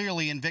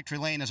clearly in Victory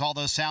Lane as all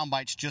those sound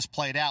bites just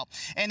played out.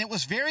 And it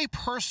was very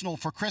personal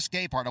for Chris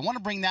Gabehart. I want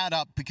to bring that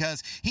up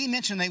because he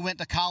mentioned they went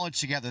to college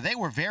together. They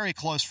were very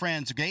close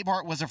friends.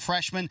 Gabehart was a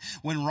freshman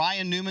when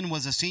Ryan Newman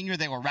was a senior.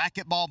 They were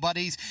racquetball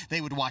buddies. They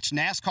would watch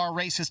NASCAR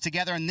races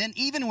together. And then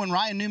even when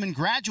Ryan Newman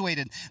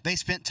graduated, they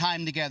spent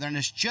time together. And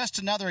it's just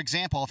another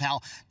example of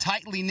how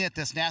tightly knit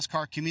this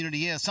NASCAR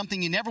community is.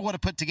 Something you never would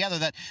have put together,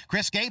 that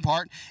Chris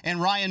Gabehart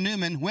and Ryan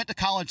Newman went to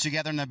college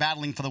together and they're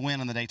battling for the win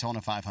on the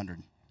Daytona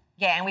 500.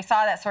 Yeah, and we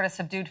saw that sort of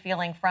subdued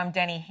feeling from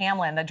Denny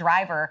Hamlin, the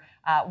driver,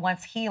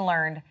 once he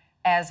learned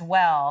as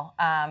well.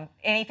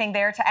 Anything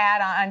there to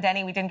add on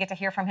Denny? We didn't get to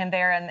hear from him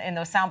there in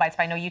those sound bites,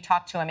 but I know you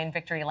talked to him in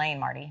Victory Lane,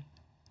 Marty.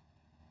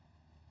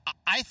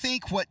 I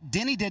think what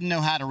Denny didn't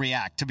know how to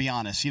react, to be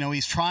honest. You know,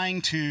 he's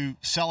trying to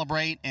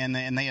celebrate, and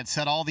they had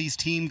set all these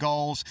team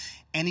goals,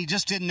 and he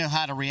just didn't know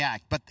how to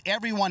react. But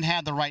everyone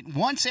had the right.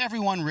 Once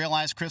everyone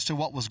realized, Krista,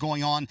 what was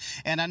going on,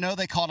 and I know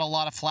they caught a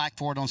lot of flack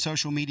for it on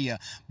social media,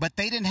 but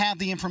they didn't have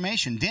the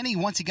information. Denny,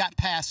 once he got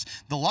past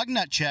the lug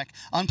nut check,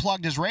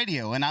 unplugged his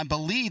radio, and I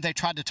believe they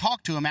tried to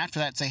talk to him after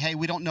that and say, hey,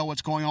 we don't know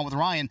what's going on with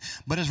Ryan,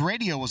 but his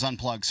radio was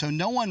unplugged. So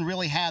no one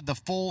really had the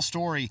full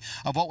story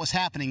of what was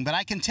happening. But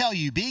I can tell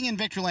you, being in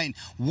Victory Lane,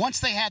 once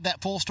they had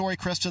that full story,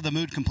 Krista, the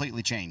mood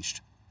completely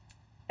changed.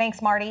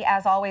 Thanks, Marty,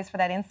 as always, for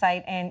that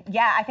insight. And,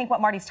 yeah, I think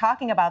what Marty's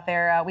talking about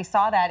there, we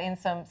saw that in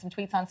some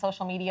tweets on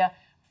social media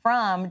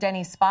from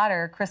Denny's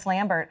spotter, Chris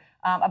Lambert,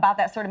 about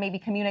that sort of maybe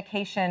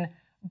communication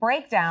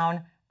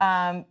breakdown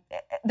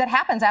that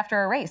happens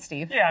after a race,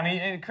 Steve. Yeah, I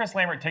mean, Chris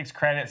Lambert takes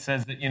credit,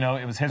 says that,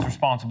 it was his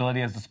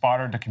responsibility as the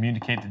spotter to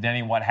communicate to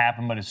Denny what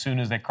happened, but as soon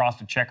as they crossed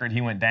the checkered,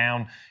 he went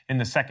down. In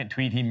the second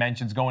tweet, he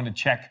mentions going to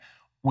check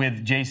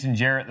with Jason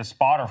Jarrett, the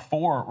spotter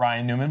for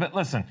Ryan Newman. But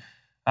listen,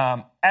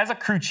 as a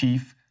crew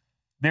chief,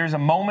 there's a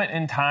moment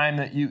in time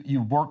that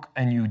you work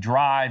and you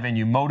drive and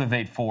you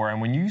motivate for. And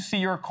when you see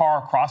your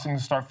car crossing the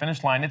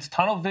start-finish line, it's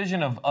tunnel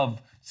vision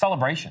of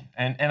celebration.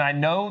 And I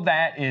know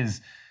that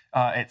is,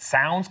 it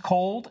sounds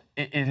cold.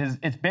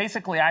 It's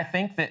basically, I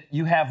think, that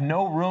you have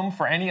no room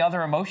for any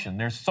other emotion.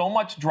 There's so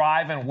much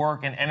drive and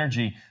work and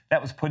energy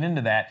that was put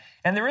into that.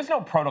 And there is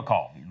no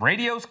protocol.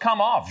 Radios come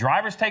off.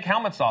 Drivers take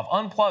helmets off,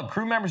 unplug.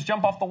 Crew members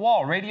jump off the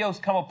wall. Radios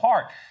come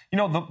apart.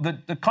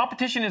 The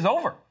competition is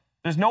over.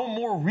 There's no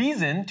more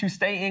reason to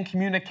stay in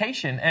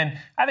communication. And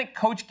I think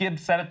Coach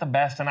Gibbs said it the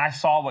best, and I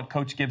saw what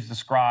Coach Gibbs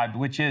described,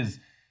 which is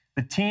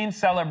the team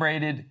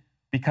celebrated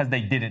because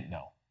they didn't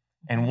know.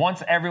 And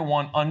once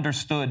everyone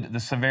understood the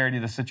severity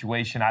of the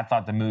situation, I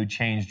thought the mood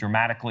changed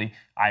dramatically.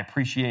 I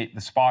appreciate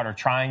the spotter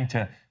trying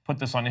to put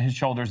this on his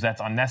shoulders.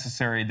 That's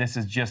unnecessary. This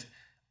is just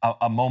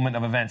a moment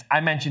of events. I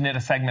mentioned it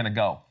a segment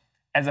ago.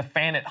 As a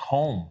fan at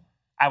home,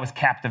 I was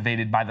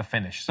captivated by the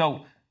finish.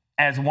 So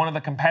as one of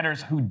the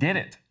competitors who did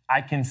it, I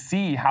can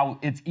see how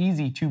it's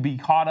easy to be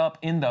caught up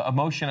in the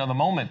emotion of the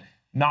moment,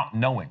 not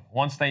knowing.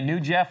 Once they knew,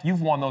 Jeff,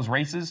 you've won those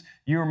races.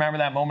 You remember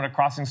that moment of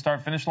crossing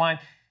start-finish line.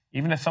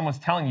 Even if someone's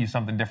telling you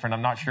something different,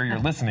 I'm not sure you're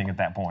listening at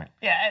that point.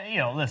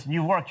 Yeah, listen,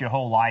 you worked your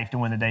whole life to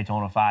win the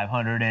Daytona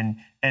 500,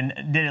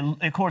 and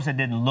of course it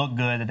didn't look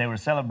good that they were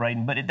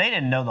celebrating, but they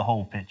didn't know the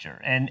whole picture.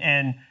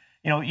 And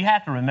you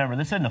have to remember,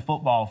 this isn't a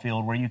football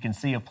field where you can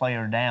see a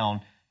player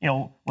down.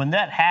 When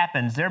that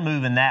happens, they're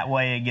moving that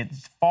way, it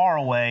gets far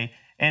away.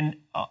 And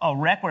a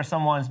wreck where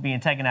someone's being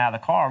taken out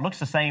of the car looks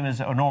the same as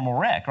a normal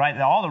wreck, right?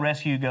 All the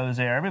rescue goes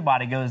there.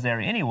 Everybody goes there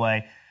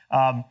anyway.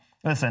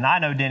 Listen, I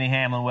know Denny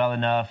Hamlin well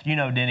enough. You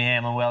know Denny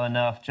Hamlin well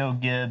enough. Joe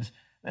Gibbs.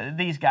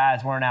 these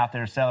guys weren't out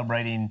there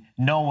celebrating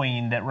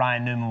knowing that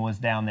Ryan Newman was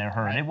down there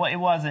hurt.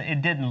 Right.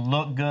 It didn't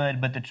look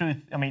good, but the truth,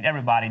 I mean,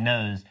 everybody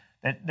knows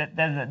that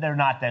they're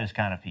not those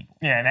kind of people.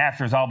 Yeah, and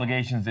after his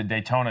obligations at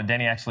Daytona,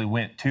 Denny actually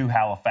went to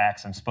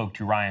Halifax and spoke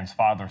to Ryan's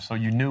father, so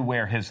you knew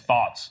where his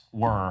thoughts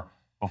were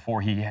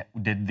before he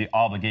did the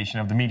obligation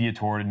of the media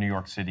tour to New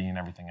York City and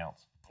everything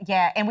else.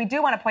 Yeah, and we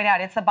do want to point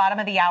out it's the bottom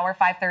of the hour,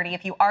 5:30.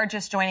 If you are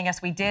just joining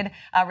us, we did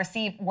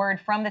receive word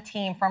from the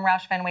team, from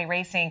Roush Fenway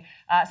Racing,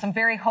 some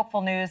very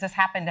hopeful news. This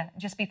happened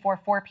just before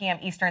 4 p.m.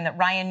 Eastern, that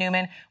Ryan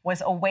Newman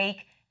was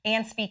awake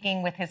and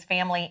speaking with his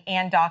family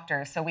and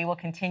doctors. So we will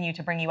continue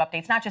to bring you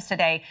updates, not just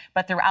today,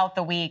 but throughout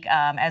the week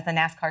as the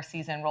NASCAR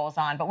season rolls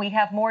on. But we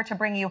have more to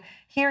bring you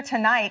here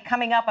tonight.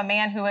 Coming up, a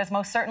man who has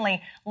most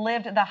certainly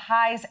lived the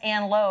highs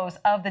and lows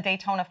of the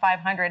Daytona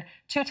 500.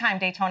 Two-time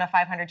Daytona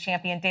 500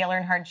 champion Dale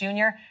Earnhardt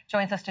Jr.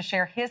 joins us to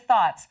share his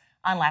thoughts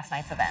on last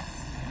night's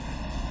events.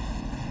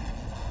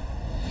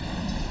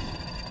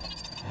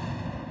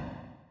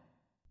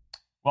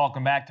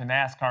 Welcome back to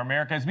NASCAR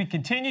America. As we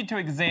continue to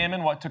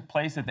examine what took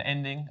place at the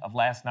ending of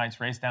last night's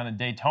race down in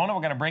Daytona, we're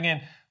going to bring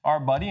in our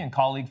buddy and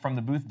colleague from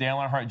the booth, Dale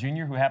Earnhardt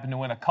Jr., who happened to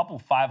win a couple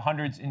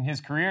 500s in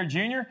his career.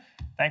 Junior,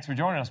 thanks for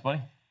joining us,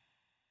 buddy.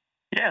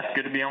 Yeah, it's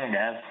good to be on,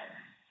 guys.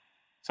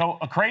 So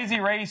a crazy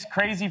race,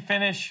 crazy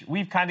finish.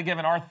 We've kind of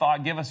given our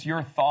thought. Give us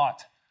your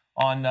thought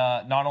on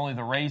not only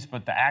the race,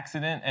 but the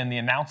accident and the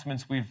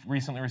announcements we've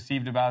recently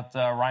received about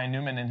Ryan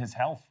Newman and his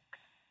health.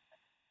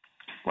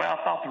 Well,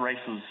 I thought the race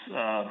was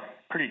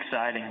pretty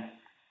exciting.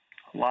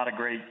 A lot of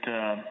great,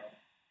 a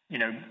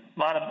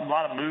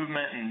lot of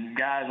movement and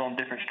guys on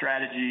different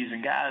strategies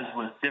and guys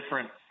with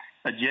different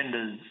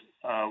agendas,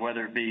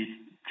 whether it be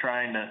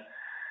trying to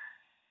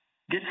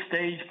get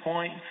stage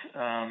points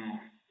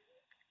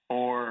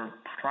or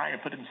trying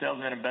to put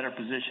themselves in a better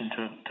position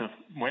to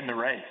win the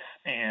race.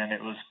 And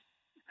it was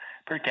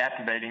pretty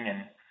captivating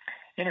and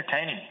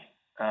entertaining.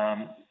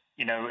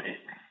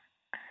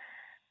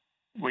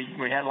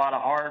 We had a lot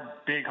of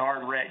big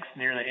hard wrecks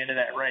near the end of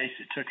that race.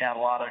 It took out a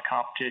lot of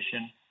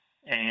competition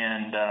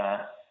and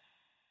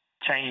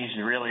changed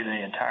really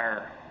the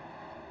entire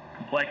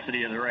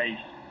complexity of the race.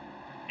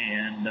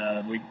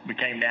 And we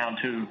came down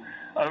to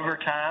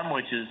overtime,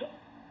 which is,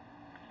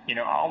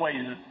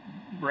 always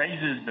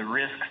raises the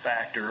risk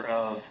factor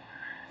of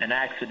an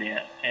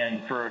accident.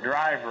 And for a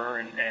driver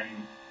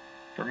and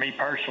for me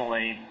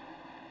personally,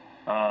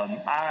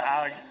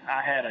 I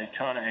had a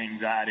ton of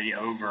anxiety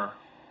over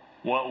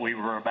what we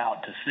were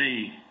about to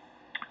see.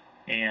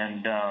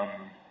 And,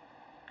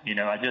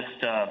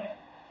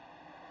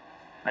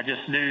 I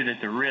just knew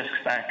that the risk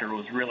factor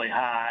was really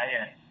high.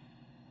 And,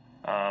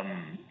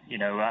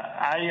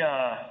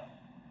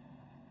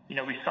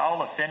 we saw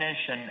the finish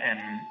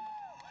and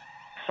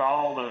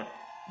saw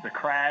the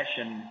crash.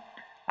 And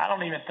I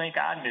don't even think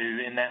I knew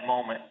in that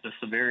moment the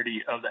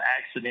severity of the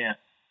accident.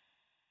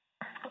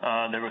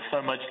 There was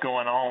so much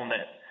going on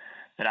that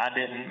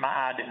my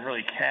eye didn't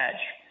really catch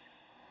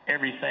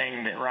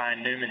everything that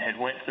Ryan Newman had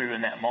went through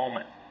in that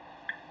moment.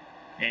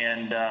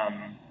 And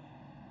I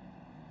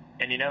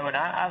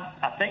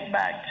think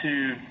back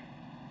to,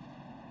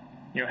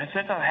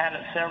 since I've had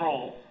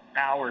several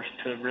hours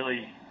to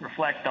really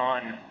reflect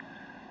on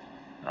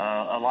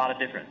a lot of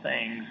different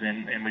things,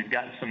 and we've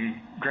got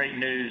some great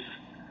news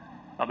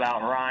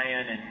about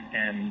Ryan,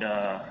 and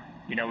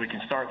we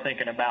can start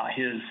thinking about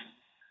his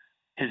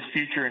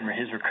future and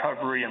his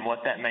recovery and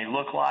what that may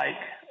look like.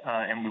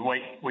 And we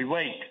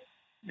wait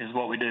is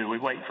what we do. We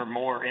wait for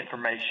more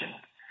information.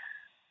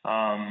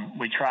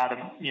 We try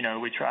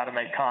to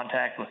make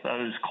contact with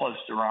those close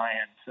to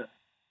Ryan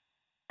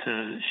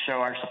to show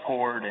our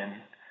support,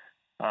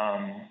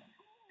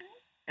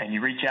 and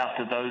you reach out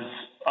to those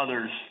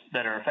others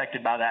that are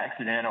affected by the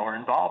accident or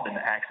involved in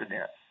the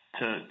accident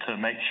to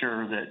make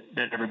sure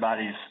that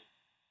everybody's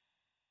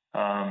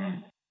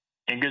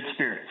in good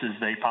spirits as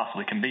they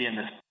possibly can be in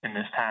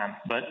this time.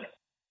 But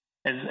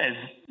as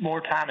more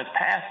time has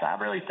passed, I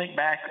really think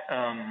back.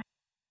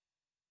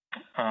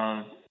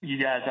 You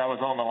guys, I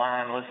was on the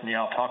line listening to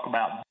y'all talk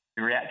about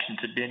the reaction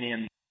to Denny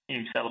and the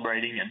team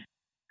celebrating, and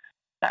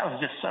that was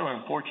just so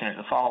unfortunate,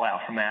 the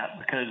fallout from that,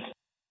 because,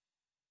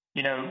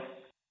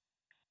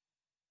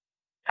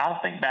 I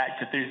think back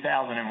to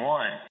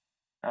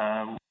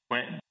 2001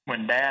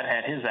 when Dad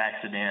had his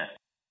accident,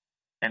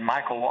 and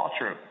Michael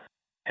Waltrip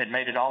had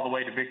made it all the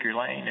way to victory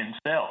lane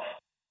himself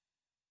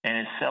and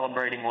is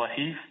celebrating what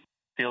he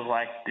feels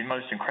like the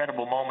most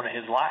incredible moment of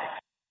his life.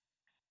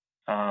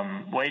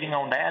 Waiting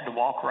on Dad to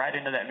walk right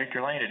into that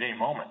victory lane at any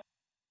moment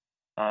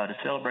to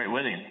celebrate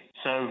with him.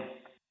 So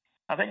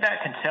I think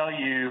that can tell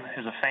you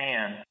as a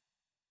fan,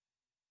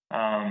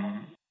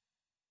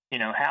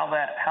 how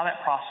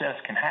that process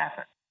can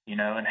happen,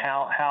 and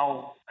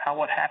how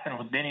what happened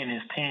with Denny and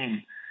his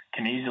team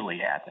can easily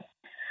happen.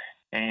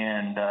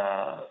 And,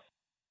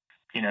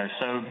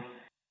 so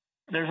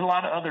there's a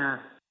lot of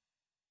other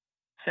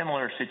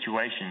similar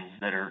situations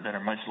that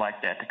are much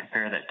like that to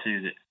compare that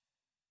to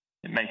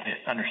that make it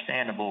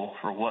understandable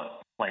for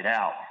what played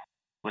out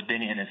with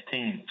Denny and his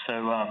team.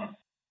 So,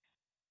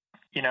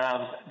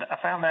 I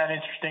found that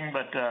interesting,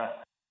 but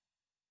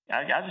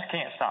I just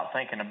can't stop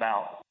thinking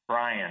about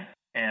Ryan,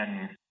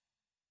 and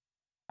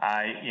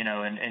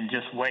and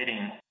just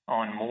waiting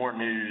on more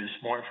news,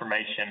 more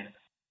information,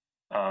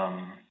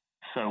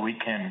 so we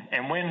can,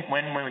 and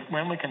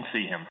when we can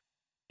see him,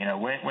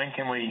 when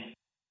can we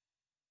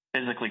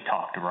physically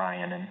talk to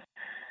Ryan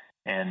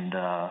and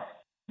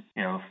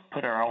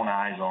put our own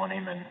eyes on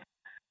him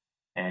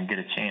and get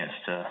a chance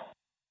to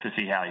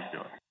see how he's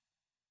doing.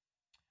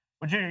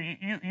 Well,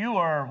 Junior, you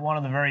are one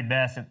of the very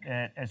best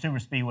at super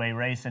speedway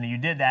racing, and you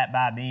did that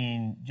by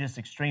being just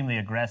extremely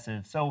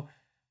aggressive. So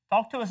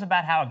talk to us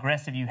about how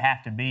aggressive you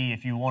have to be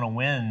if you want to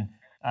win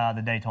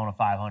the Daytona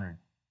 500.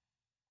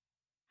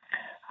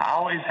 I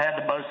always had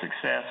the most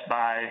success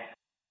by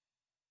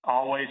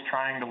always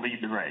trying to lead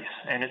the race.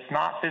 And it's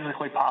not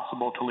physically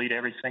possible to lead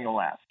every single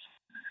lap.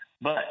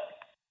 But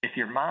if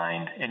your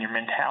mind and your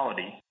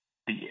mentality,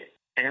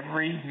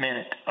 every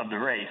minute of the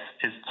race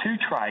is to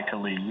try to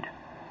lead,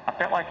 I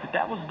felt like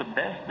that was the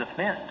best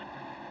defense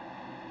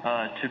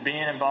to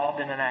being involved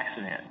in an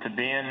accident, to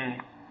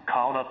being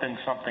caught up in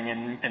something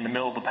in the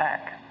middle of the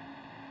pack.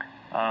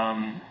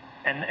 And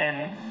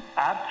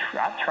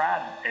I've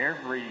tried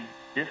every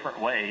different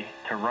way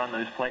to run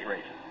those plate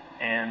races.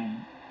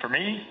 And for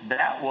me,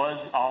 that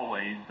was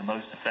always the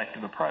most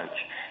effective approach.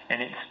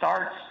 And it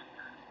starts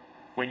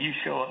when you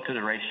show up to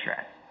the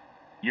racetrack.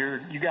 You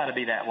got to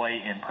be that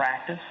way in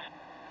practice.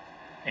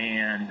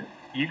 And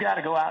you got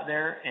to go out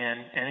there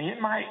and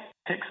it might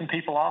tick some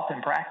people off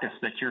in practice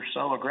that you're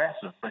so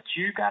aggressive, but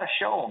you got to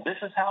show them,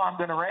 this is how I'm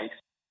going to race.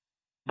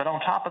 But on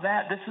top of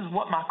that, this is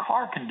what my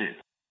car can do.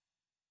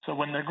 So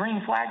when the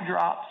green flag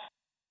drops,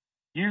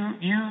 you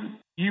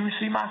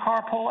see my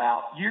car pull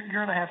out, you're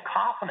going to have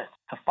confidence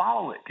to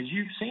follow it because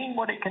you've seen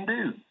what it can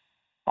do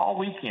all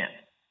weekend.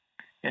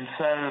 And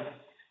so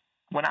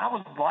when I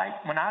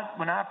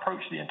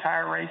approached the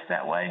entire race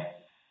that way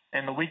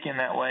and the weekend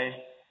that way,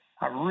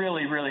 I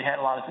really, really had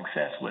a lot of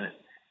success with it.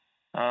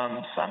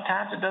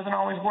 Sometimes it doesn't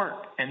always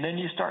work. And then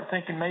you start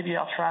thinking, maybe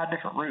I'll try a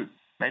different route.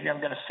 Maybe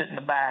I'm going to sit in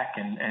the back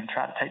and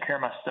try to take care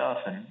of my stuff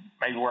and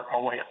maybe work my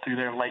way up through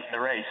there late in the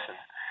race. And,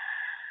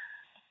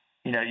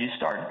 you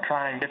start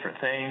trying different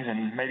things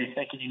and maybe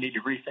thinking you need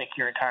to rethink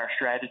your entire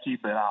strategy.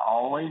 But I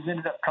always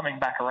ended up coming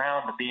back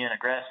around to being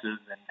aggressive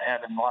and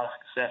having a lot of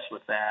success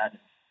with that.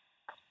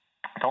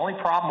 The only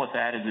problem with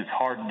that is it's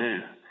hard to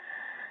do.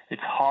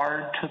 It's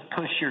hard to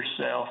push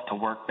yourself to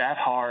work that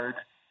hard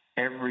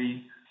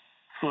every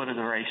foot of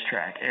the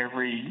racetrack,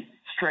 every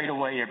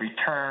straightaway, every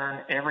turn,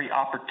 every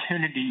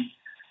opportunity,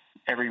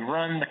 every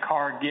run the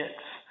car gets,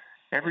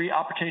 every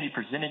opportunity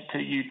presented to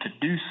you to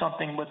do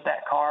something with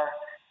that car.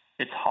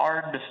 It's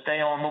hard to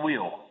stay on the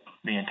wheel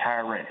the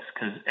entire race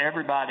because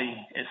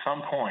everybody at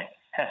some point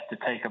has to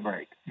take a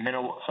break,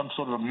 some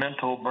sort of a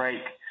mental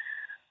break.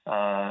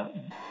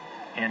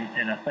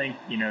 And I think,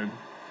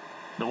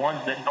 the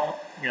ones that don't,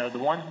 the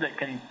ones that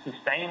can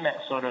sustain that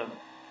sort of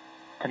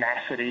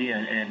tenacity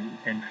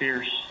and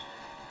fierce,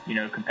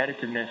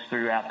 competitiveness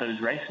throughout those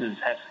races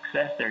have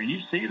success there. You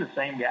see the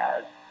same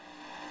guys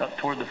up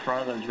toward the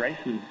front of those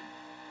races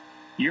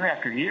year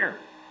after year.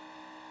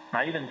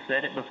 I even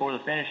said it before the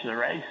finish of the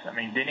race. I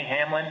mean, Denny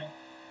Hamlin,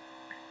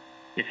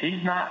 if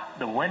he's not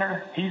the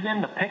winner, he's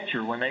in the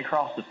picture when they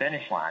cross the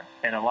finish line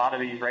in a lot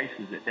of these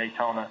races at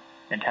Daytona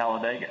and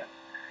Talladega.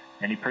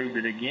 And he proved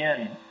it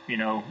again,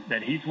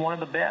 that he's one of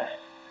the best.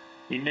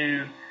 He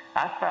knew,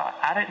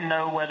 I didn't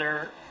know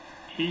whether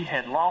he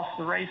had lost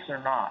the race or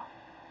not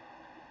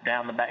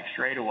down the back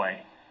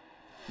straightaway.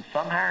 And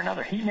somehow or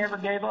another, he never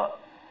gave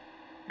up.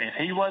 If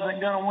he wasn't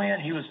going to win,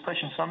 he was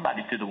pushing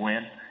somebody to the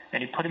win.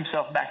 And he put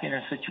himself back in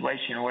a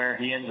situation where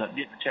he ends up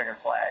getting the checkered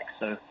flag.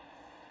 So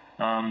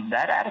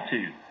that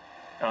attitude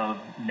of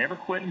never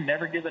quitting,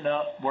 never giving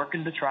up,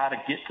 working to try to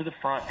get to the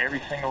front every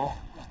single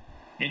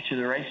inch of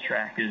the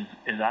racetrack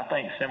is I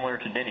think, similar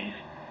to Denny's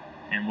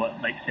and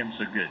what makes him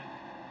so good.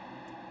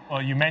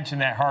 Well, you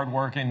mentioned that hard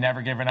working,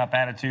 never giving up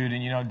attitude.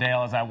 And,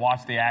 Dale, as I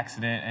watched the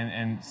accident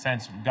and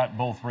since got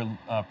both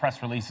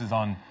press releases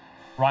on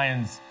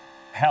Ryan's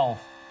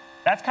health,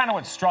 that's kind of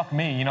what struck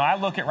me. I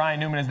look at Ryan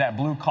Newman as that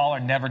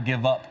blue-collar,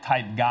 never-give-up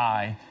type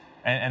guy,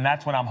 and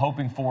that's what I'm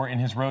hoping for in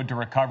his road to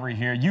recovery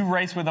here. You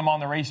raced with him on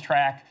the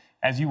racetrack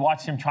as you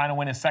watched him trying to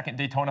win his second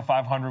Daytona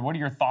 500. What are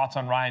your thoughts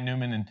on Ryan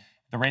Newman and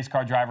the race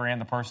car driver and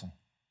the person?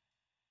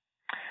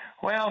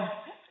 Well,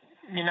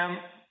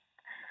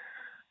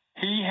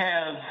 he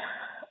has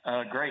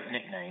a great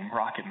nickname,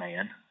 Rocket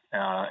Man,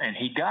 and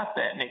he got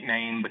that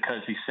nickname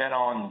because he sat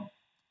on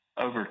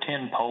over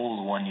 10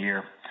 poles one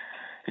year.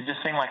 It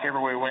just seemed like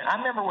everywhere we went. I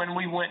remember when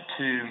we went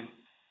to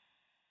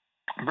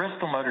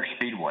Bristol Motor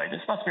Speedway. This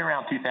must be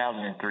around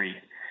 2003,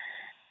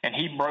 and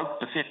he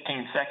broke the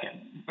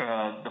 14-second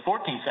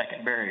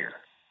barrier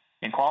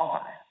in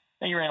qualifying. I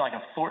think he ran like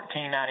a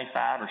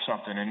 14.95 or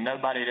something, and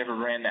nobody had ever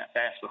ran that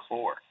fast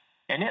before.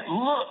 And it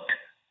looked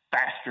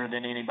faster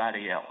than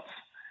anybody else.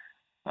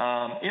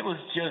 It was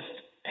just,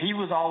 he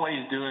was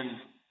always doing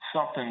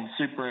something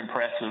super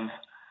impressive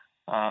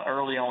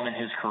early on in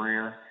his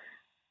career.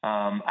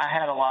 I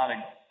had a lot of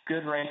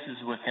good races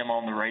with him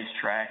on the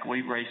racetrack.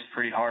 We raced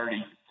pretty hard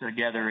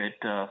together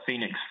at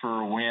Phoenix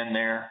for a win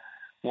there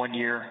one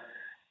year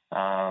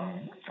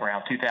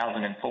around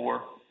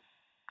 2004.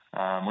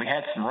 We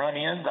had some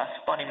run-ins. I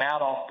spun him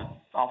out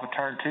off of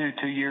turn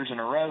 2 years in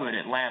a row at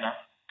Atlanta,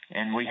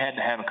 and we had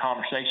to have a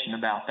conversation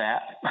about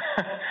that.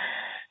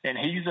 And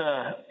he's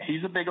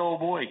a big old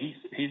boy. He's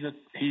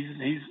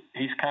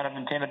kind of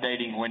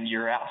intimidating when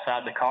you're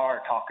outside the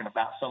car talking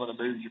about some of the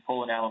moves you're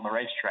pulling out on the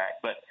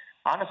racetrack. But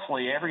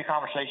honestly, every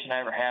conversation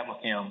I ever had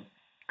with him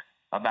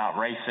about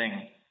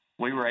racing,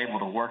 we were able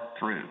to work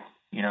through.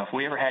 You know, if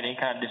we ever had any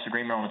kind of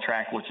disagreement on the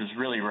track, which was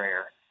really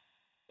rare,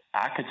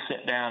 I could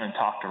sit down and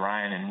talk to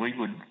Ryan, and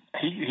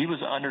he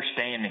was an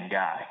understanding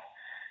guy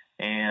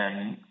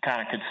and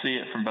kind of could see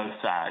it from both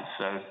sides.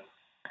 So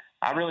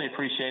I really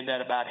appreciate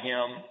that about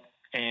him.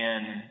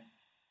 And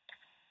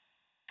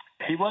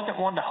he wasn't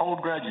one to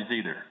hold grudges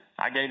either.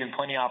 I gave him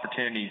plenty of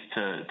opportunities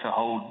to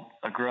hold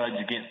a grudge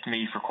against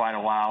me for quite a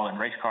while, and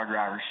race car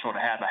drivers sort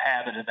of have a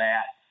habit of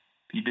that.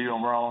 If you do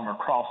them wrong or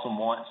cross them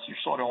once, you're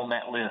sort of on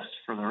that list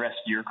for the rest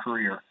of your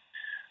career.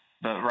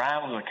 But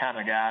Ryan was the kind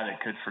of guy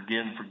that could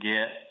forgive and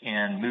forget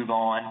and move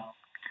on.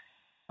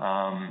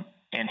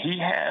 And he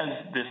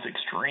has this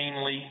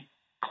extremely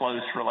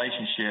close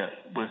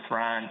relationship with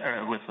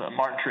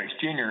Martin Truex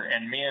Jr.,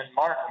 and me and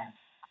Martin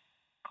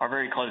are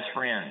very close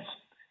friends.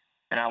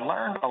 And I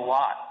learned a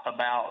lot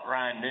about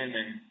Ryan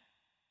Newman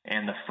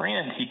and the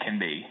friend he can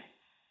be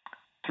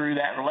through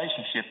that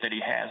relationship that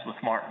he has with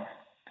Martin.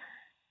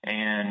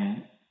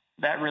 And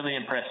that really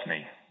impressed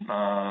me,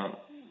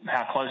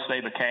 how close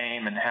they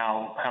became and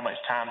how much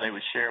time they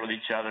would share with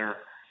each other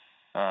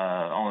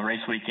on the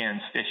race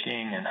weekends,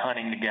 fishing and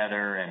hunting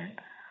together. And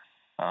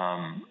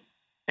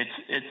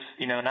it's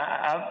you know, and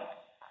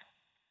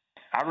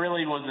I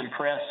really was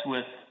impressed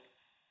with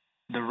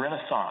the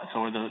renaissance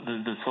or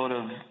the sort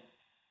of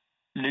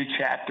new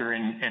chapter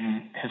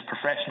in his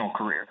professional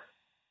career.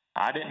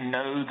 I didn't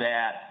know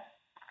that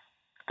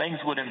things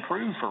would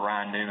improve for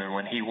Ryan Newman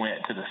when he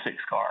went to the 6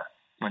 car,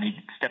 when he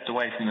stepped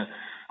away from the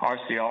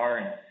RCR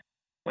and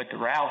went to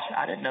Roush.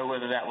 I didn't know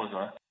whether that was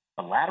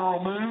a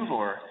lateral move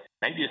or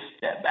maybe a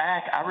step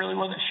back. I really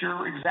wasn't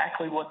sure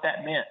exactly what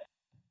that meant.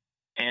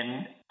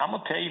 And I'm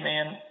going to tell you,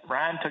 man,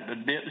 Ryan took the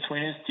bit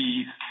between his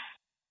teeth.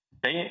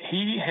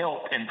 He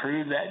helped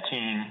improve that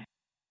team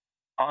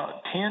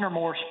 10 or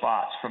more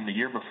spots from the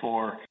year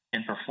before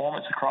in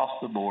performance across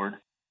the board,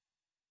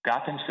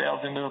 got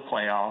themselves into the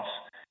playoffs.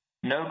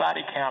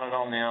 Nobody counted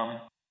on them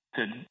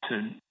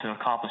to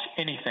accomplish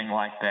anything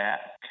like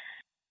that.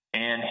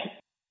 And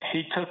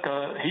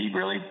he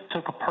really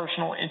took a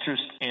personal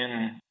interest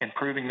in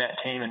improving that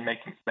team and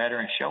making it better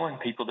and showing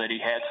people that he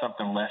had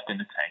something left in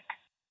the tank.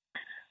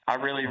 I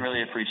really,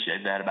 really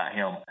appreciate that about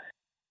him.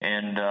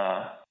 And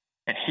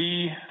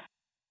he,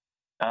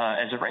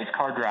 as a race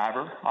car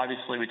driver,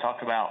 obviously we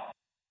talked about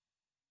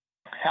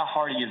how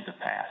hard he is to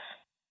pass.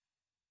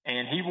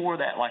 And he wore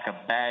that like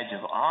a badge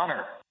of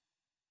honor,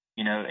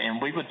 you know,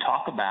 and we would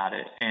talk about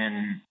it.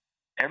 And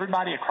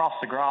everybody across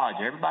the garage,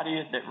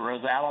 everybody that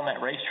was out on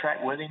that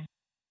racetrack with him,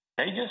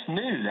 they just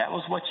knew that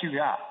was what you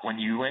got when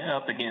you went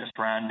up against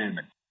Ryan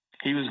Newman.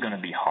 He was going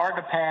to be hard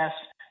to pass,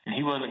 and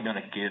he wasn't going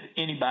to give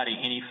anybody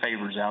any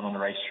favors out on the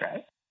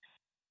racetrack.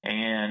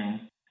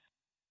 And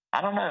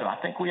I don't know, I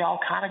think we all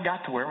kind of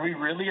got to where we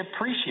really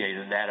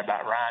appreciated that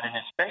about Ryan, and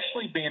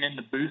especially being in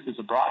the booth as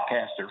a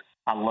broadcaster,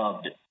 I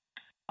loved it.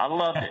 I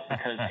loved it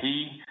because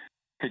he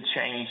could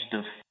change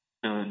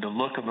the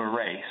look of a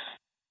race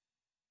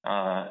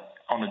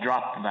on the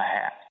drop of a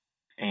hat.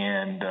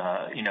 And,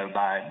 you know,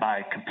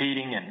 by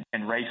competing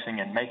and racing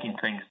and making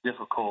things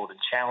difficult and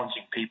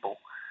challenging people,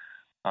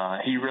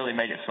 he really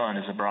made it fun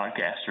as a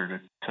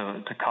broadcaster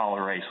to call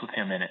a race with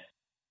him in it.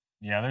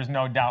 Yeah, there's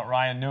no doubt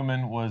Ryan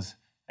Newman was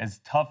as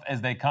tough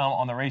as they come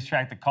on the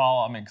racetrack to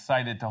call. I'm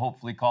excited to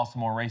hopefully call some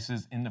more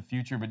races in the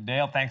future. But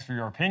Dale, thanks for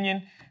your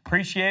opinion.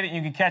 Appreciate it.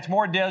 You can catch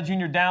more Dale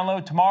Jr.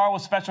 Download tomorrow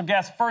with special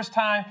guest,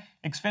 first-time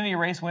Xfinity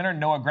race winner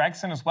Noah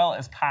Gragson, as well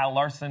as Kyle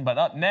Larson. But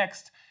up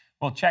next,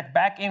 we'll check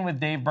back in with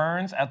Dave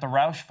Burns at the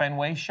Roush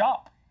Fenway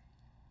shop.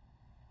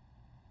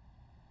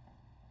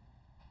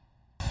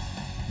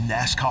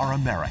 NASCAR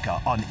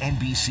America on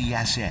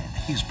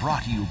NBCSN is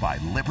brought to you by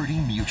Liberty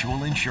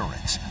Mutual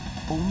Insurance.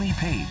 Only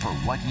pay for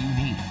what you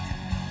need.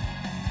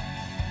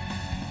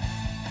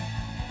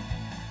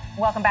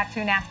 Welcome back to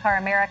NASCAR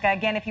America.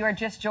 Again, if you are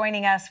just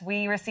joining us,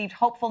 we received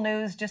hopeful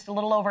news just a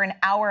little over an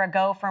hour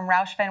ago from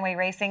Roush Fenway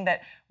Racing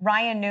that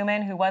Ryan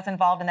Newman, who was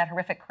involved in that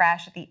horrific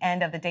crash at the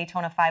end of the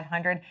Daytona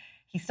 500,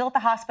 he's still at the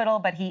hospital,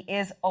 but he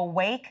is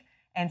awake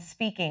and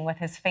speaking with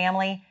his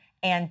family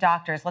and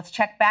doctors. Let's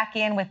check back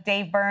in with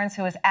Dave Burns,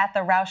 who is at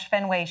the Roush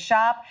Fenway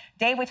shop.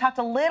 Dave, we talked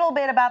a little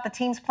bit about the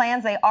team's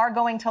plans. They are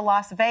going to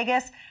Las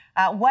Vegas.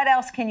 What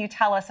else can you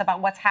tell us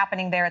about what's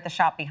happening there at the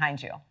shop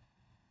behind you?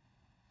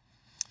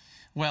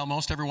 Well,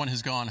 most everyone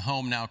has gone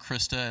home now,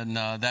 Krista, and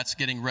that's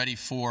getting ready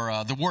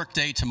for the work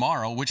day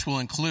tomorrow, which will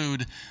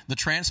include the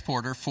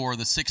transporter for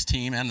the 6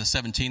 team and the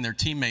 17, their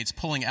teammates,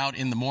 pulling out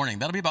in the morning.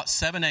 That'll be about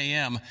 7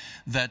 a.m.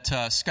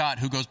 that Scott,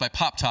 who goes by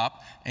Pop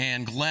Top,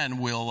 and Glenn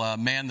will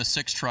man the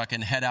 6 truck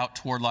and head out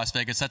toward Las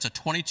Vegas. That's a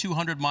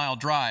 2,200-mile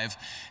drive,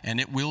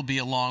 and it will be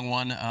a long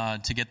one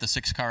to get the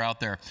 6 car out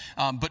there.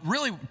 But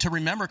really, to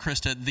remember,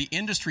 Krista, the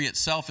industry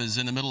itself is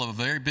in the middle of a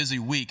very busy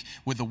week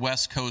with the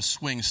West Coast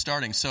swing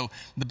starting. So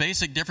the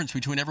basic difference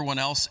between everyone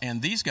else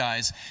and these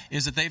guys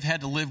is that they've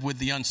had to live with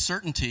the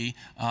uncertainty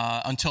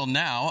until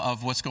now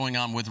of what's going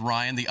on with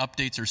Ryan. The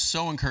updates are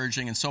so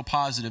encouraging and so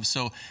positive,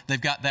 so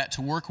they've got that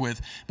to work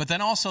with. But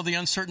then also the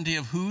uncertainty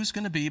of who's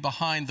going to be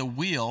behind the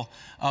wheel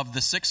of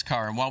the 6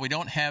 car. And while we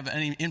don't have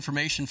any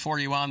information for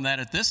you on that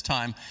at this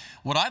time,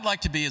 what I'd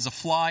like to be is a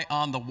fly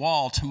on the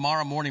wall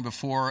tomorrow morning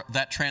before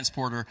that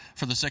transporter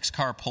for the 6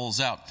 car pulls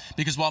out.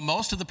 Because while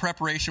most of the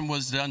preparation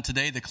was done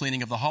today, the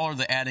cleaning of the hauler,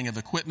 the adding of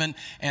equipment,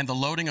 and the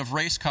loading of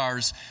race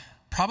cars,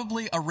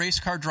 probably a race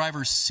car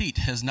driver's seat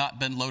has not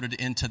been loaded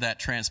into that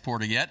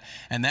transporter yet,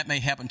 and that may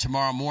happen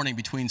tomorrow morning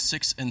between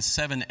 6 and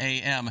 7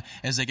 a.m.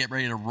 as they get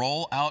ready to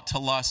roll out to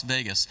Las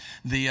Vegas.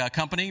 The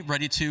company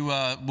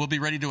will be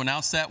ready to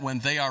announce that when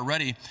they are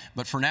ready,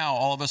 but for now,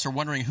 all of us are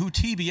wondering who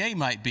TBA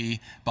might be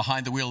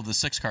behind the wheel of the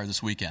 6 car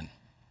this weekend.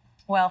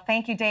 Well,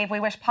 thank you, Dave. We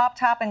wish Pop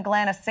Top and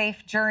Glenn a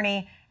safe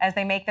journey as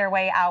they make their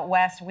way out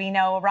west. We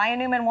know Ryan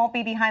Newman won't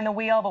be behind the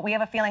wheel, but we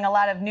have a feeling a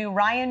lot of new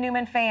Ryan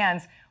Newman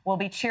fans will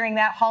be cheering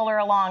that hauler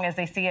along as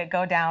they see it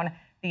go down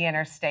the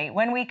interstate.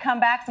 When we come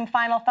back, some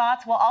final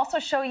thoughts. We'll also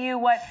show you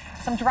what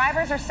some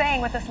drivers are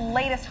saying with this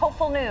latest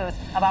hopeful news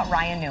about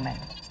Ryan Newman.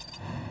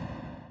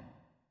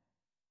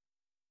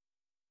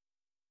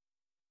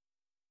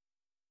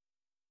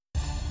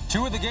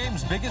 Two of the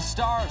game's biggest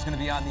stars going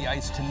to be on the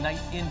ice tonight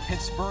in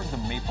Pittsburgh. The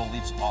Maple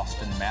Leafs'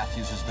 Austin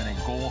Matthews has been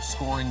a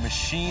goal-scoring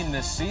machine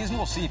this season.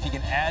 We'll see if he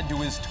can add to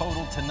his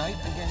total tonight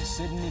against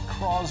Sidney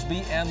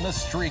Crosby and the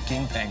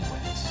streaking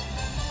Penguins.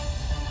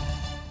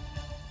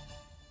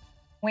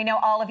 We know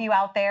all of you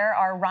out there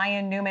are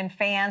Ryan Newman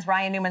fans,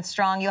 Ryan Newman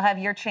strong. You'll have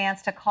your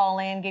chance to call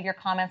in, give your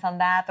comments on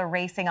that, the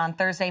racing on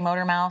Thursday,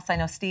 Motor Mouse. I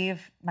know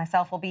Steve,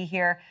 myself will be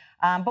here.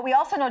 But we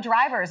also know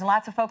drivers, and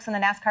lots of folks in the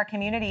NASCAR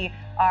community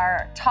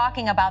are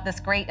talking about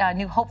this great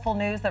new hopeful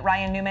news that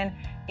Ryan Newman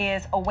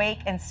is awake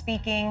and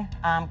speaking.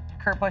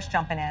 Kurt Busch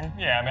jumping in.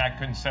 Yeah, I mean, I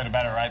couldn't have said it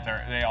better right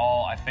there. They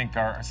all, I think,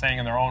 are saying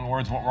in their own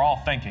words what we're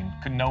all thinking.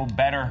 Could no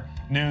better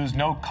news,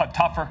 no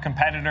tougher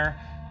competitor.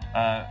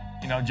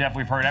 You know, Jeff,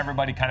 we've heard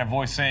everybody kind of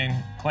voicing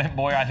Clint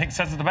Bowyer. I think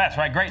says it the best,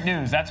 right? Great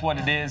news. That's what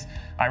it is.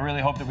 I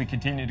really hope that we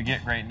continue to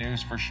get great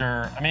news for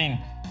sure. I mean,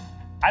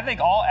 I think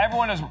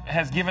everyone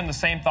has given the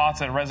same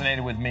thoughts that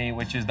resonated with me,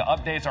 which is the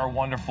updates are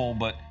wonderful,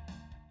 but,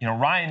 you know,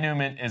 Ryan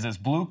Newman is as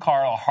blue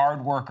collar,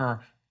 hard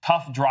worker,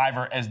 tough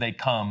driver as they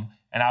come,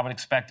 and I would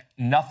expect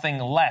nothing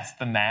less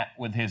than that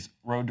with his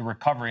road to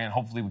recovery, and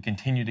hopefully we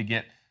continue to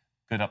get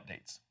good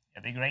updates.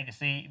 It'd be great to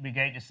see. It'd be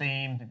great to see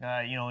him,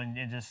 you know, and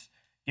just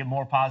get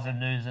more positive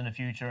news in the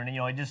future. And, you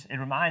know, it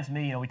reminds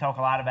me, you know, we talk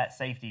a lot about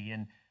safety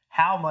and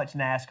how much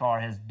NASCAR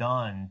has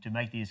done to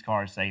make these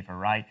cars safer,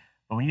 right?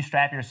 But when you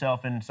strap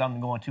yourself in something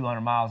going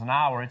 200 miles an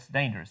hour, it's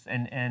dangerous.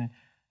 And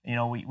you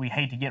know, we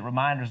hate to get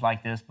reminders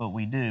like this, but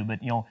we do.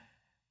 But, you know,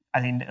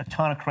 I think a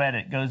ton of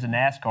credit goes to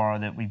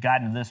NASCAR that we've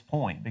gotten to this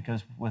point,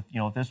 because with,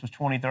 you know, if this was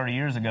 20, 30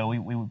 years ago,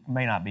 we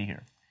may not be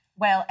here.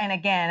 Well, and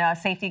again,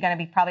 safety going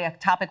to be probably a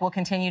topic we'll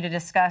continue to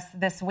discuss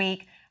this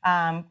week.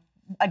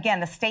 Again,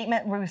 the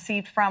statement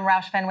received from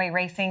Roush Fenway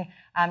Racing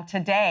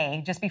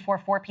today, just before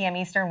 4 p.m.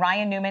 Eastern,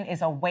 Ryan Newman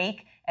is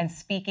awake and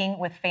speaking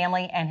with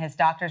family and his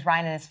doctors.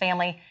 Ryan and his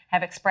family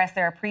have expressed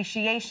their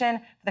appreciation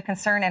for the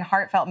concern and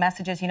heartfelt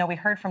messages. You know, we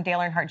heard from Dale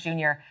Earnhardt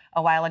Jr.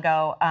 a while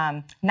ago.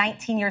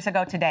 19 years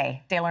ago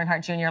today, Dale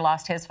Earnhardt Jr.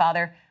 lost his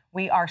father.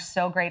 We are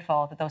so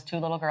grateful that those 2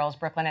 little girls,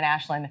 Brooklyn and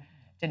Ashlyn,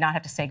 did not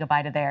have to say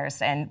goodbye to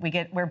theirs. And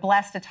we're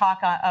blessed to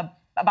talk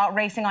about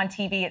racing on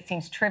TV. It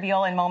seems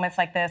trivial in moments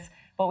like this,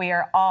 but we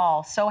are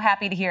all so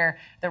happy to hear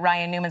that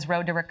Ryan Newman's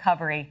road to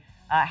recovery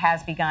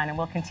has begun, and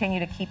we'll continue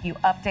to keep you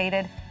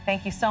updated.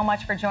 Thank you so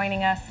much for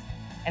joining us,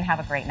 and have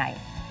a great night.